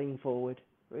lean forward,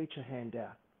 reach a hand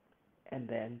down, and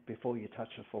then before you touch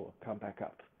the floor, come back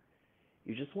up.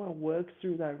 You just want to work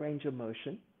through that range of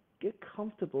motion, get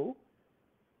comfortable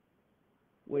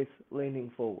with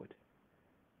leaning forward.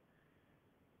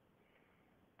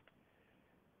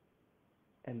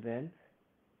 And then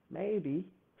maybe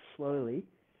slowly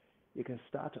you can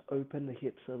start to open the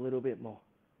hips a little bit more.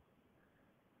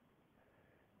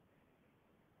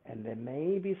 And then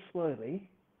maybe slowly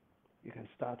you can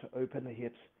start to open the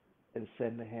hips and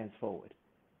send the hands forward.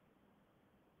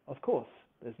 Of course,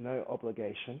 there's no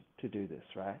obligation to do this,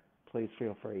 right? Please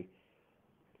feel free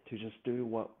to just do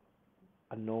what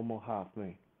a normal half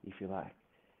moon, if you like.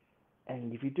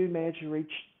 And if you do manage to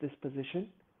reach this position,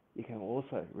 you can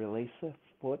also release the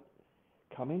foot,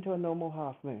 come into a normal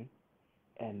half moon,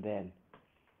 and then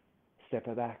step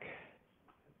it back,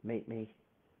 meet me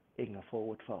in a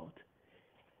forward fold.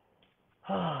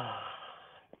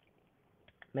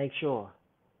 Make sure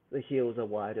the heels are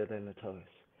wider than the toes.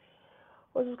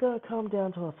 We're just going to come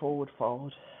down to a forward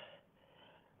fold,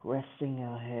 resting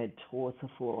our head towards the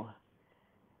floor.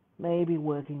 Maybe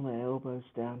working the elbows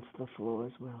down to the floor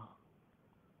as well.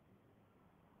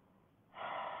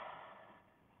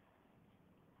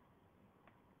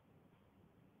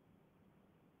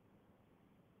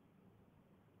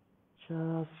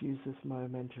 Just use this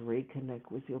moment to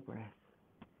reconnect with your breath.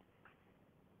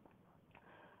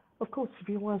 Of course, if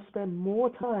you want to spend more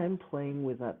time playing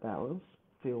with that balance,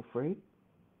 feel free.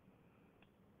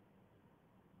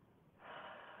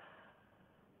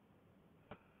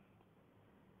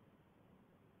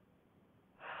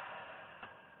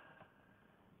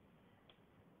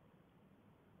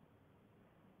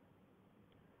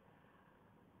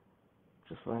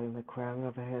 Just letting the crown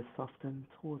of the head soften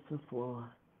towards the floor.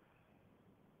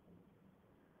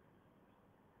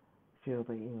 Feel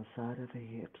the inside of the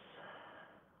hips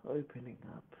opening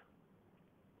up.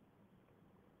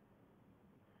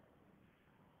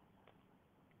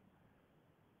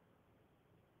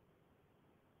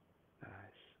 Nice.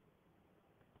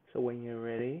 So when you're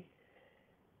ready,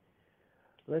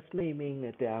 let's meet me in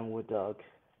a downward dog.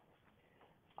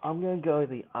 I'm going to go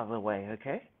the other way,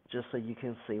 okay? Just so you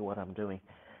can see what I'm doing.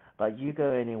 But you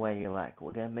go any way you like.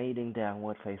 We're going to meet in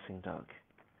downward facing dog.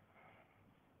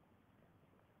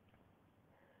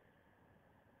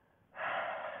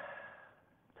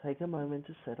 take a moment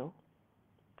to settle.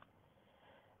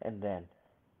 And then,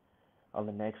 on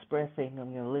the next breath in,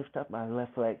 I'm going to lift up my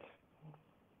left leg.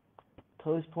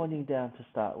 Toes pointing down to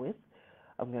start with.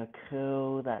 I'm going to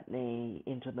curl that knee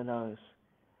into the nose.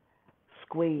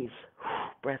 Squeeze.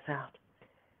 Breath out.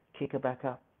 Kick it back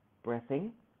up. Breath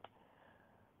in.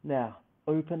 Now,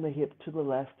 open the hip to the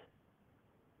left.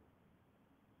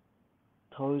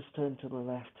 Toes turn to the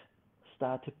left.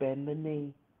 Start to bend the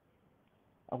knee.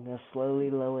 I'm going to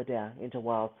slowly lower down into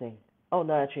Wild Thing. Oh,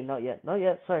 no, actually, not yet. Not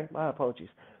yet. Sorry, my apologies.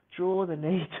 Draw the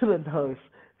knee to the nose.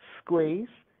 Squeeze.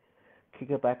 Kick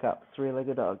it back up.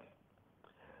 Three-legged dog.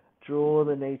 Draw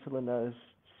the knee to the nose.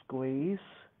 Squeeze.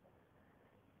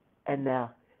 And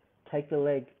now, take the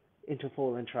leg into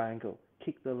fallen triangle.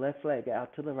 Kick the left leg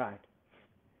out to the right.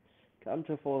 Come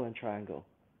to fallen triangle.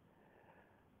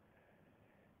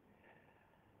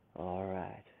 All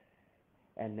right.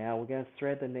 And now we're going to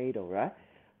thread the needle, right?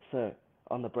 So,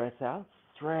 on the breath out,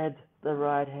 thread the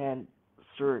right hand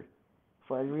through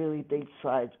for a really deep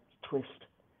side twist.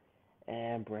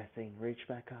 And breath in, reach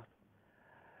back up.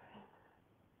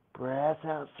 Breath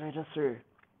out, thread it through.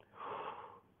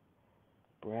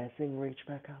 Breath in, reach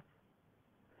back up.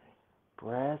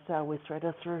 Breath out, we thread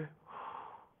it through.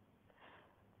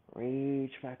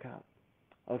 Reach back up.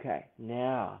 Okay,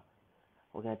 now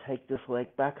we're going to take this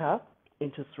leg back up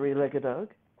into three-legged dog.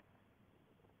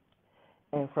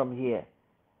 And from here,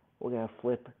 we're going to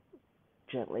flip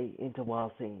gently into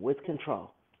Wild Thing with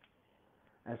control.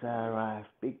 As I arrive,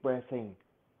 big breath in.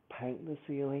 Paint the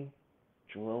ceiling.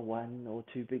 Draw 1 or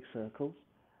 2 big circles.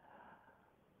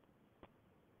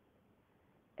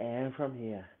 And from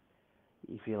here,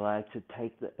 if you like to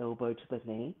take the elbow to the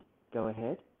knee, go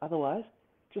ahead. Otherwise,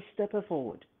 just step it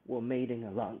forward. We're meeting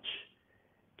a lunge.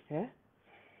 Okay?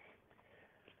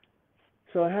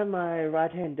 So I have my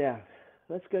right hand down.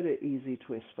 Let's go to easy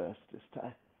twist first this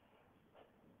time.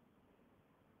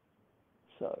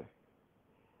 So,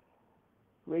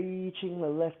 reaching the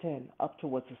left hand up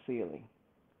towards the ceiling,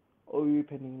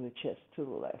 opening the chest to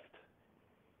the left.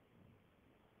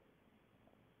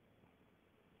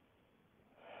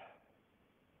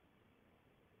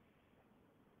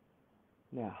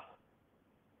 Now,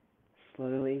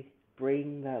 slowly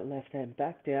bring that left hand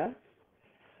back down.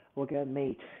 We're going to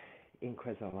meet in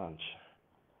crescent lunge.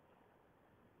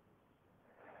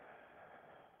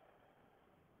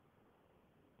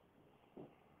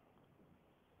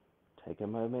 Take a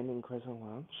moment in crescent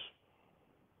lunge.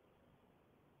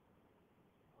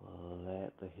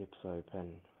 Let the hips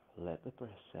open. Let the breath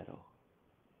settle.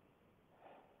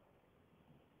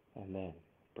 And then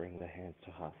bring the hands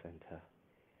to heart center.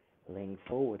 Lean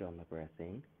forward on the breath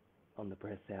in. On the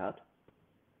breath out,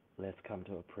 let's come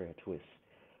to a prayer twist.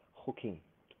 Hooking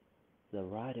the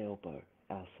right elbow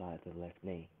outside the left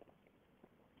knee.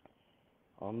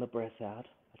 On the breath out,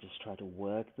 I just try to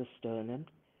work the sternum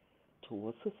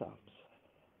towards the thumbs.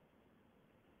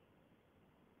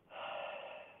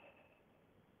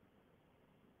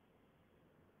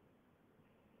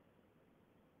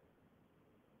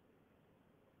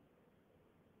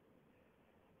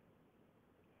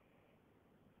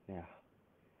 Now,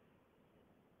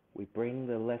 we bring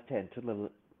the left hand to the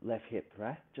left hip,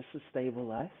 right? Just to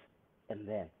stabilize. And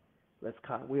then, let's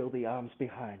cartwheel the arms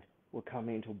behind. We'll come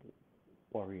into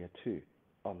Warrior 2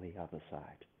 on the other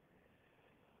side.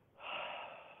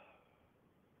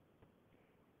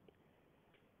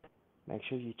 Make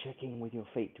sure you check in with your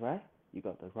feet, right? You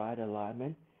got the right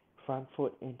alignment. Front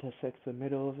foot intersects the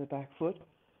middle of the back foot.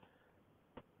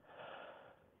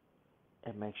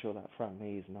 And make sure that front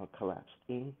knee is not collapsed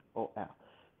in or out.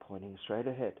 Pointing straight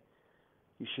ahead.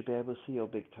 You should be able to see your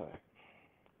big toe.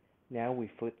 Now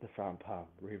we flip the front palm.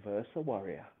 Reverse the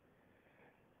warrior.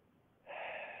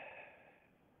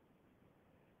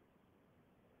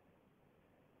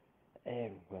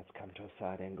 And let's come to a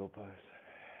side angle pose.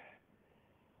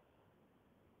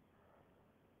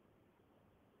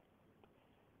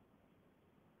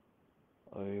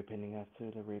 Opening up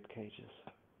through the rib cages.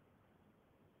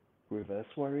 Reverse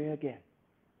warrior again.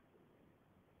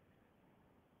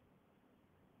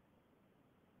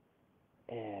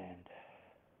 And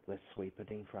let's sweep it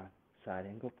in front. Side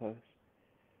angle pose.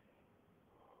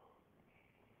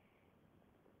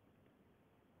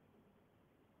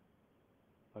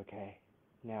 Okay,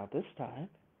 now this time,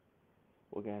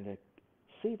 we're going to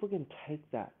see if we can take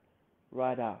that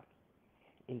right out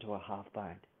into a half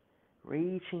bind.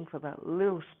 Reaching for that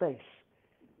little space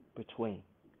between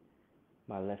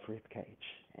my left rib cage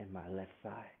and my left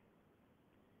thigh.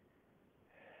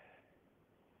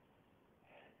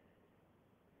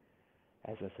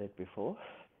 As I said before,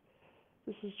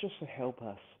 this is just to help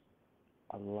us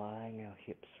align our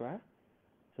hips, right?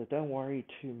 So don't worry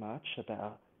too much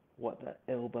about what the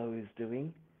elbow is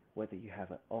doing, whether you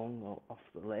have it on or off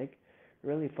the leg.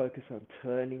 Really focus on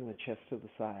turning the chest to the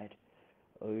side,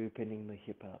 opening the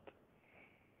hip up.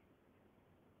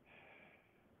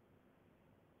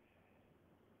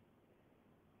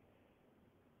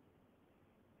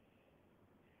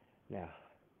 Now,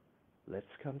 let's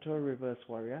come to a reverse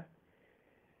warrior.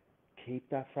 Keep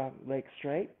that front leg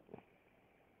straight.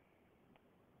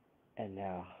 And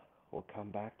now we'll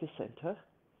come back to center.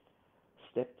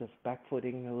 Step the back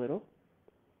footing a little.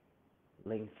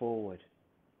 Lean forward.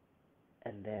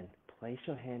 And then place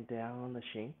your hand down on the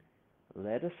shin.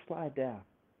 Let it slide down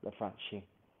the front shin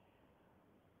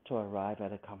to arrive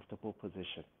at a comfortable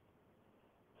position.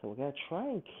 So we're going to try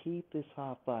and keep this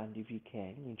half bind if you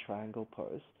can in triangle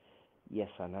pose. Yes,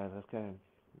 I know that's going to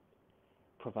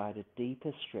provide a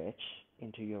deeper stretch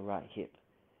into your right hip.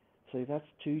 So if that's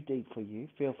too deep for you,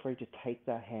 feel free to take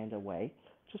that hand away.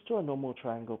 Just do a normal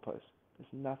triangle pose.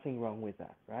 There's nothing wrong with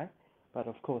that, right? But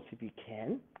of course, if you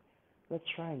can, let's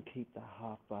try and keep the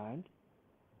half bind.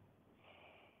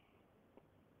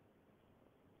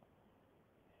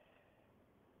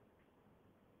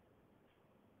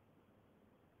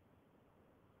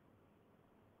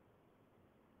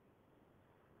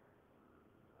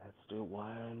 Let's do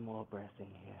one more breath in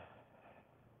here.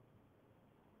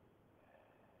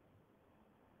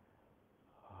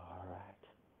 All right.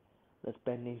 Let's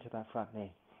bend into that front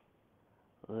knee.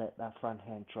 Let that front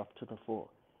hand drop to the floor.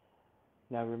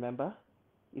 Now remember,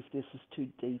 if this is too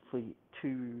deep for you,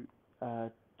 too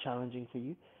challenging for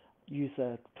you, use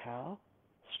a towel,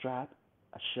 strap,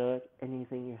 a shirt,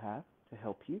 anything you have to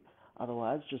help you.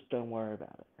 Otherwise, just don't worry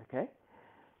about it, okay?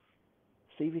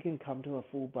 See if you can come to a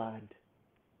full bind.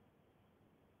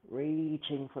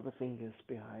 Reaching for the fingers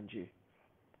behind you.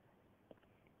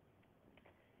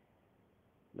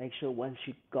 Make sure once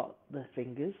you've got the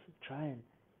fingers, try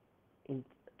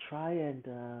and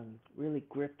really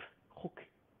grip, hook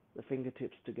the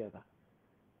fingertips together.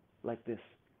 Like this,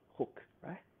 hook,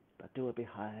 right? But do it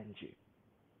behind you.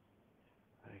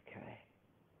 Okay.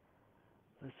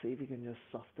 Let's see if you can just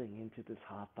soften into this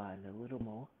half bind a little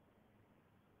more.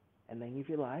 And then if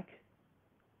you like,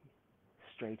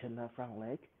 straighten that front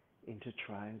leg into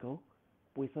triangle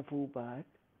with a full bind.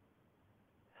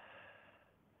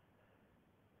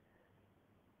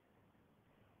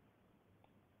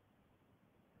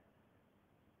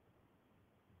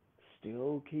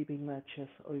 Still keeping that chest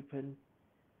open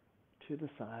to the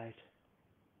side.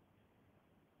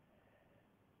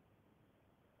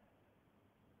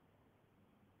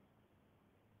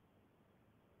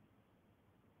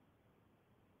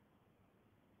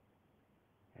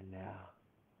 And now,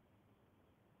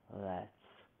 let's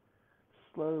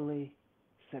slowly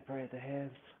separate the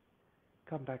hands,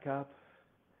 come back up,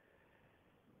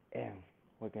 and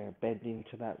we're going to bend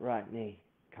into that right knee,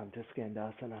 come to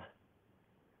Skandasana.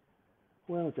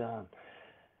 Well done.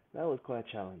 That was quite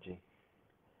challenging.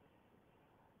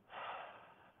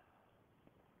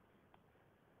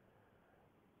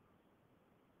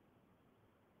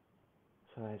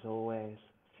 So as always,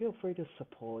 feel free to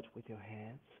support with your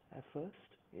hands at first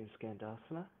in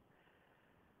Skandasana.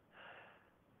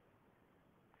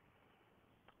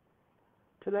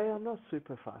 Today I'm not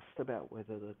super fussed about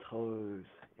whether the toes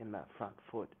in that front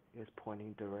foot is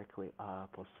pointing directly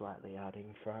up or slightly out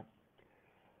in front.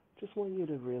 Just want you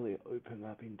to really open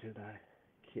up into that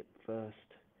hip first,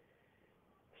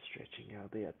 stretching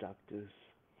out the adductors.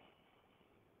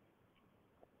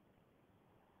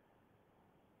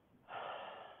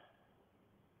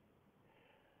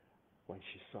 Once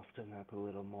you soften up a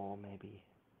little more, maybe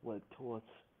work towards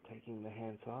taking the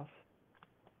hands off.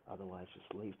 Otherwise,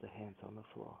 just leave the hands on the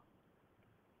floor.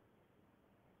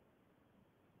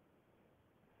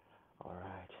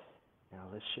 Alright, now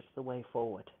let's shift the way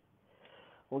forward.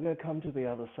 We're going to come to the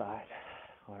other side.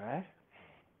 Alright?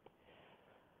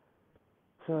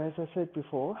 So as I said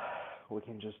before, we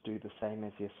can just do the same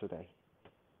as yesterday.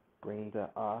 Bring the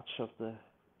arch of the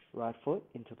right foot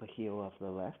into the heel of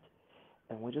the left.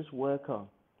 And we just work on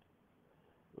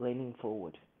leaning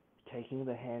forward, taking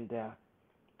the hand down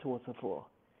towards the floor,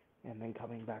 and then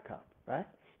coming back up, right?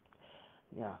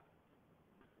 Now,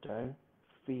 don't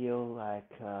feel like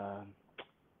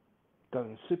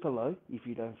going super low if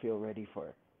you don't feel ready for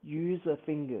it. Use the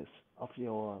fingers of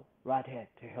your right hand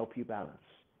to help you balance,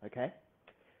 okay?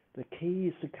 The key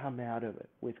is to come out of it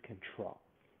with control,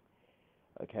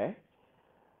 okay?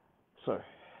 So,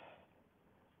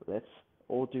 let's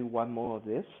all do one more of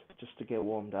this just to get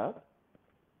warmed up.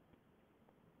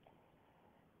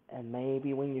 And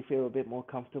maybe when you feel a bit more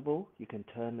comfortable, you can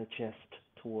turn the chest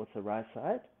towards the right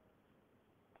side.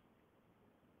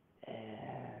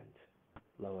 And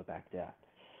lower back down.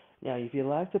 Now, if you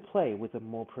like to play with a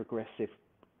more progressive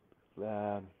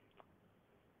um,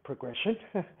 progression,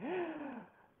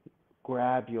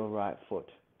 grab your right foot,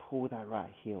 pull that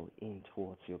right heel in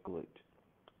towards your glute.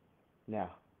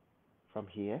 Now, from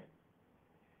here,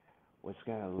 we're just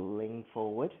going to lean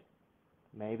forward.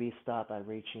 Maybe start by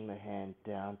reaching the hand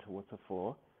down towards the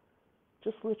floor.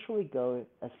 Just literally go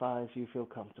as far as you feel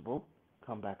comfortable.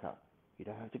 Come back up. You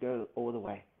don't have to go all the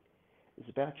way. It's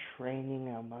about training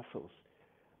our muscles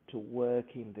to work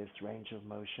in this range of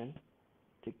motion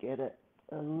to get it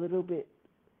a little bit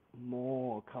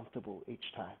more comfortable each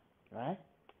time, right?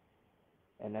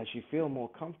 And as you feel more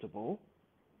comfortable,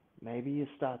 maybe you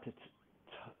start to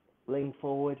lean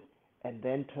forward and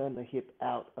then turn the hip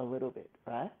out a little bit,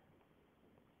 right?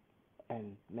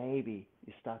 And maybe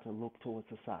you start to look towards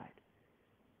the side.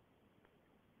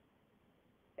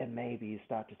 And maybe you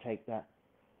start to take that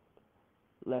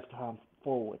left arm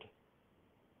forward.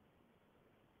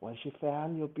 Once you've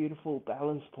found your beautiful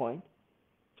balance point,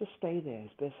 just stay there as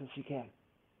best as you can.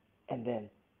 And then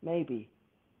maybe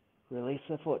release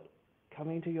the foot,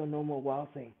 come into your normal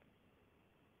wild thing,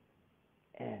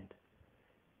 and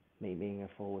me being a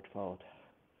forward fold.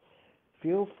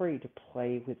 Feel free to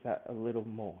play with that a little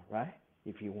more, right?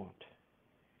 If you want.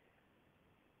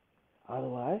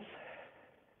 Otherwise,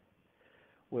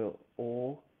 we'll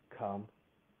all come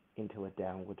into a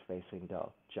downward facing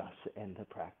dog just to end the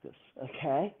practice,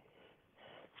 okay?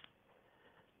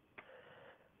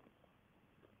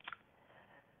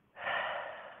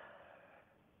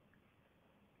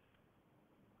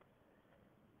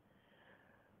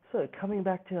 So coming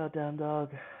back to our down dog,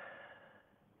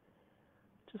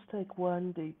 just take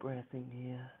one deep breath in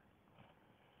here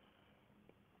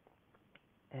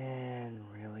and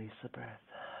release the breath.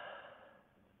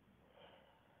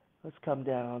 Let's come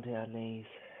down onto our knees.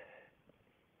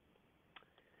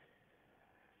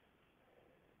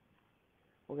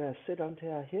 We're going to sit onto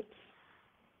our hips.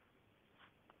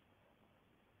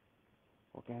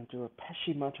 We're going to do a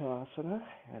Paschimottanasana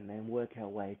and then work our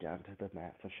way down to the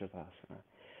mat for Shavasana.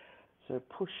 So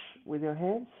push with your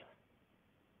hands,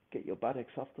 get your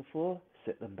buttocks off the floor,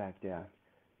 sit them back down,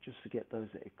 just to get those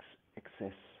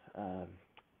excess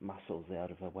muscles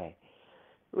out of the way.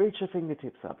 Reach your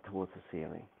fingertips up towards the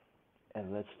ceiling,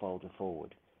 and let's fold it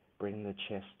forward. Bring the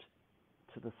chest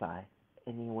to the thigh,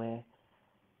 anywhere.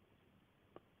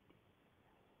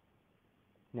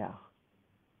 Now,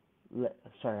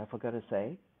 I forgot to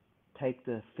say, take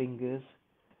the fingers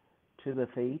to the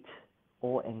feet,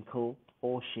 or ankle,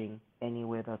 or shin,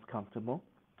 anywhere that's comfortable.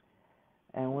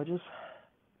 And we'll just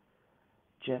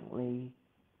gently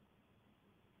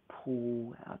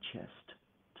pull our chest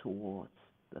towards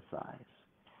the thighs.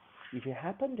 If you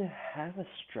happen to have a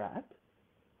strap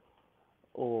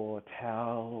or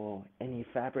towel or any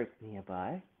fabric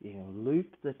nearby, you can loop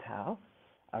the towel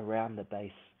around the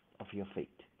base of your feet.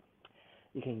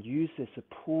 You can use this to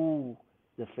pull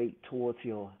the feet towards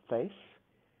your face,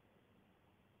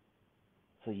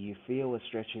 so you feel a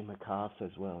stretch in the calves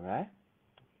as well, right?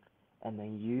 And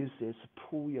then use this to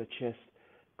pull your chest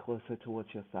closer towards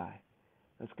your thigh.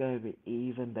 It's going to be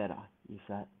even better if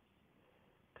that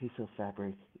piece of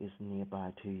fabric is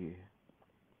nearby to you.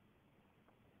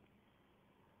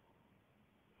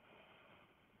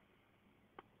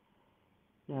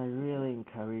 Now I really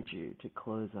encourage you to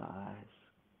close your eyes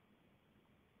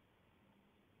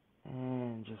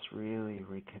and just really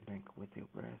reconnect with your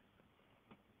breath.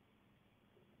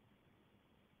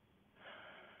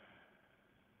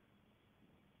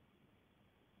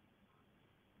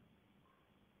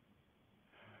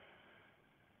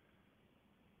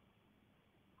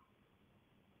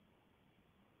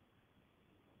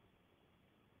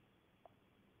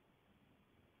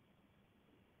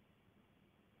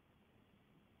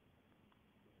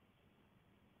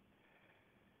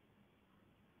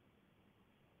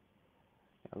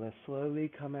 Now let's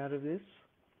slowly come out of this.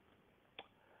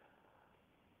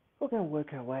 We're going to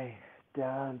work our way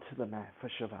down to the mat for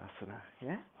Shavasana,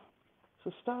 yeah?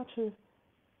 So start to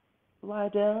lie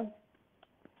down,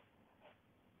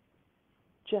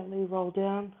 gently roll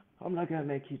down. I'm not going to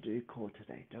make you do core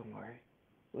today, don't worry.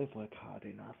 We've worked hard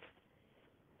enough.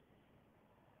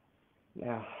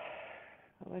 Now,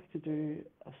 I like to do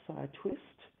a side twist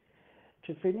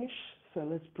to finish. So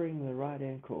let's bring the right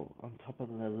ankle on top of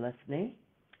the left knee.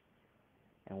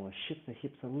 And we'll shift the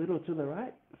hips a little to the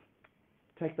right.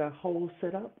 Take that whole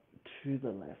setup to the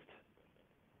left.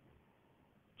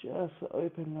 Just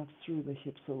open up through the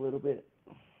hips a little bit,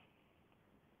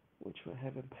 which we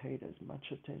haven't paid as much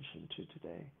attention to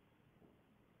today.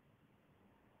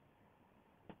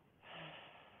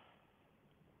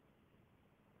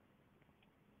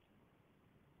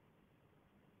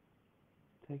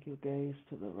 Take your gaze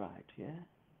to the right, yeah?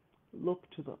 Look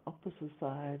to the opposite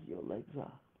side your legs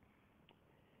are.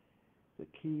 The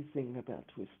key thing about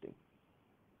twisting.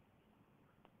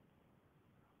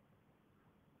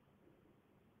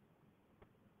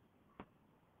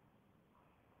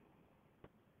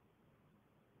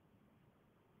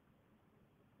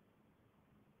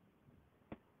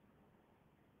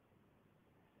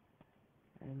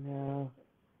 And now,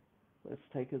 let's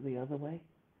take it the other way.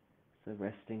 So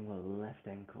resting the left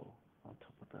ankle on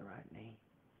top of the right knee.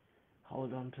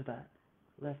 Hold on to that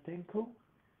left ankle.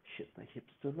 Shift the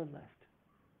hips to the left.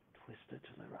 Twist it to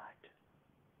the right.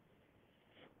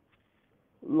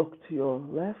 Look to your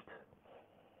left.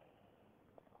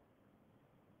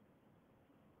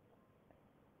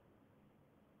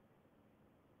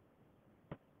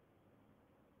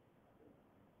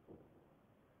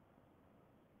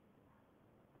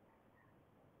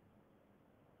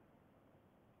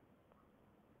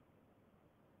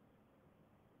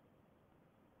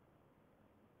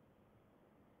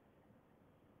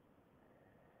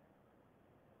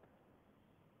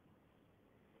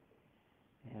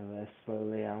 And let's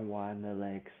slowly unwind the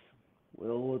legs.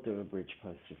 We'll do a bridge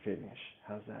pose to finish.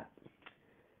 How's that?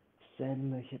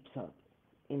 Send the hips up.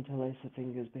 Interlace the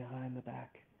fingers behind the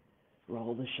back.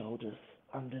 Roll the shoulders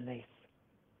underneath.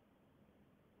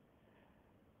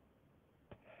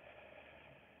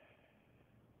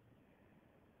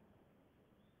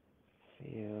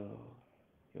 Feel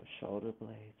your shoulder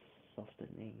blades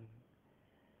softening,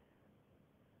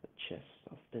 the chest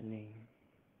softening,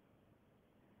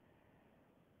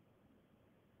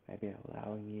 maybe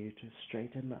allowing you to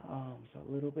straighten the arms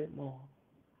a little bit more.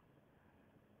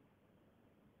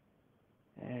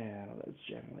 And let's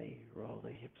gently roll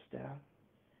the hips down.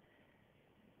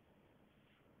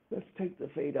 Let's take the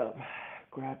feet up.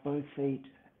 Grab both feet.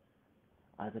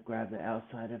 Either grab the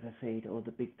outside of the feet or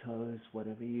the big toes,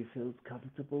 whatever you feel is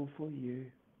comfortable for you.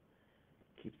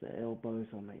 Keep the elbows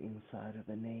on the inside of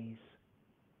the knees.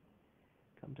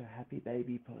 Come to happy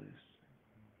baby pose.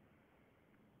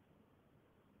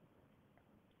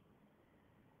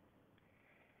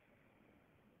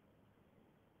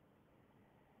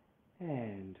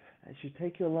 And as you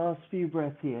take your last few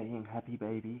breaths here in happy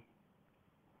baby,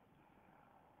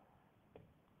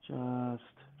 just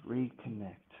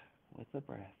reconnect with the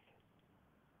breath.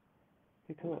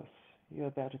 Because you're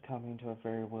about to come into a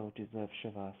very well-deserved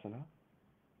Shavasana.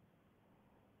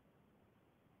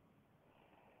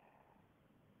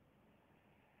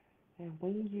 And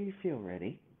when you feel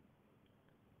ready,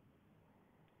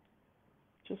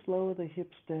 just lower the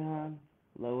hips down,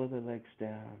 lower the legs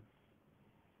down.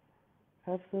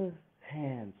 Have the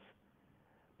hands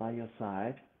by your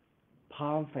side,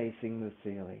 palm facing the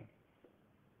ceiling.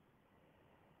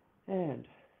 And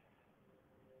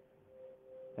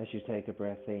as you take a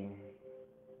breath in,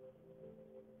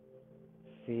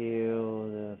 feel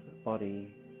the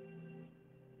body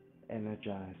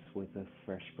energized with a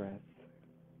fresh breath.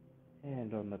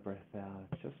 And on the breath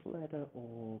out, just let it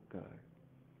all go.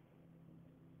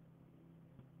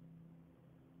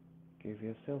 Give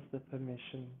yourself the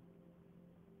permission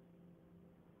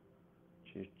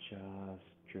to just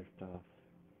drift off.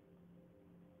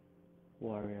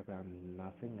 Worry about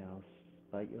nothing else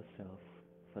but yourself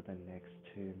for the next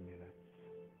 2 minutes.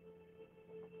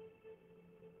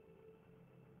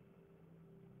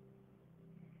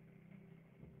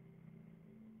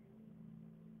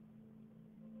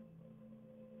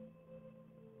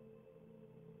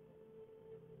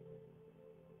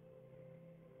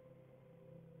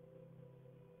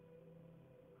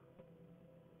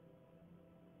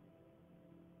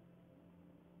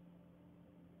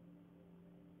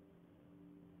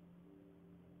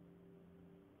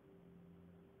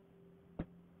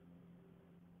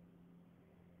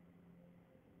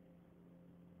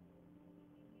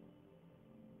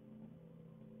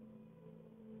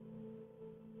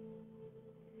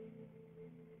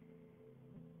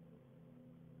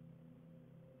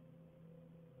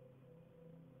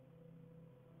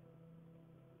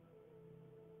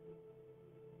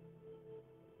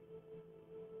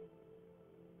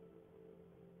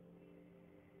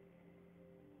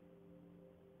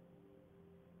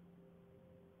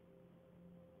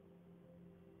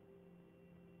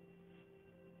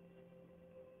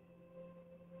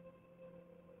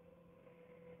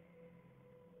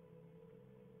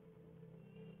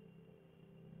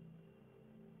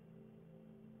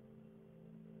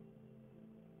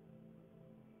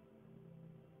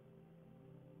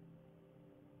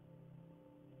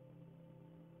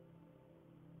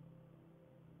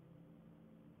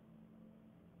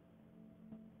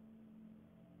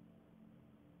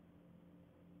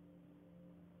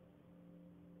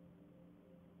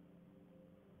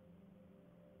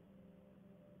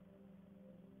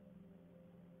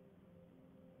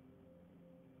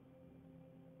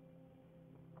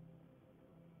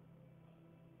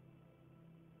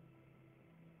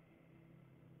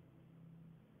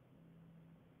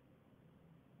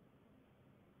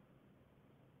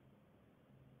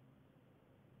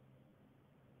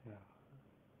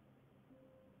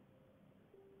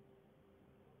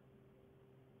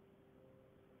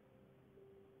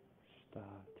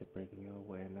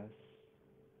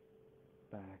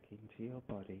 into your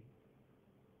body.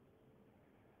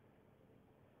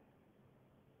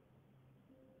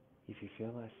 If you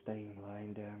feel like staying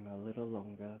lying down a little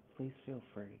longer, please feel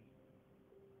free.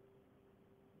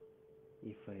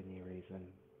 If for any reason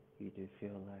you do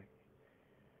feel like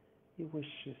you wish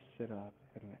to sit up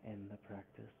and end the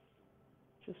practice,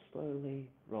 just slowly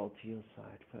roll to your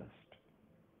side first.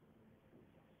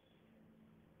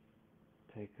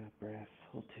 Take a breath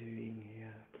or two in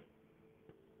here.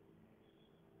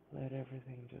 Let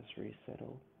everything just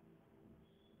resettle.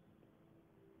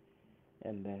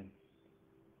 And then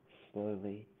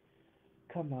slowly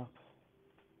come up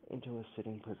into a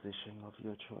sitting position of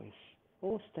your choice,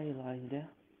 or stay lying down.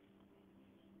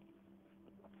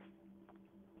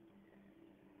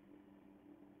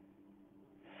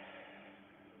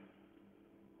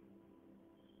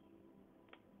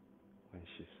 Once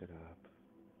you sit up,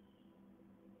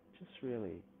 just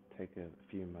really take a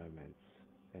few moments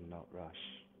and not rush.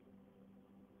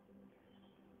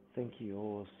 Thank you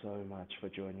all so much for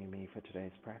joining me for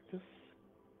today's practice.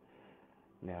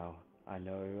 Now, I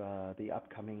know the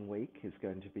upcoming week is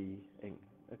going to be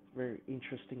a very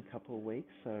interesting couple of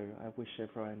weeks, so I wish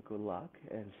everyone good luck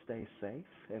and stay safe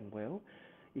and well.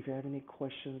 If you have any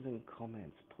questions and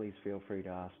comments, please feel free to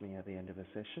ask me at the end of the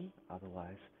session.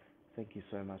 Otherwise, thank you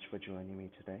so much for joining me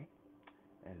today.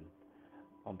 And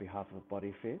on behalf of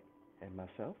Bodyfit and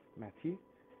myself, Matthew,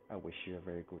 I wish you a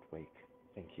very good week.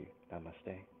 Thank you.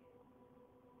 Namaste.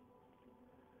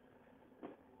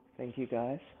 Thank you,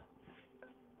 guys.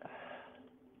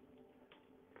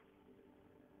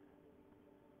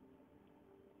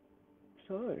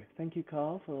 So, thank you,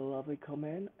 Carl, for a lovely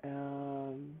comment.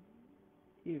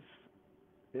 If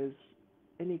there's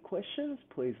any questions,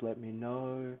 please let me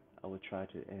know. I will try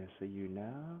to answer you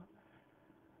now.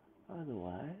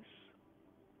 Otherwise,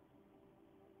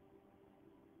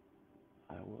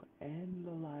 I will end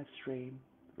the live stream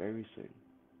very soon.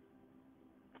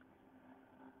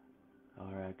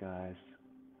 Alright, guys.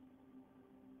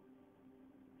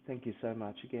 Thank you so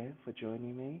much again for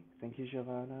joining me. Thank you,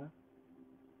 Giovanna.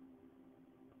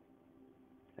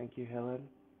 Thank you, Helen.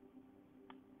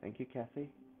 Thank you, Kathy.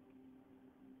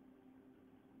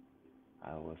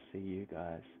 I will see you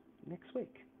guys next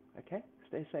week. Okay?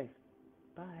 Stay safe.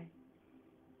 Bye.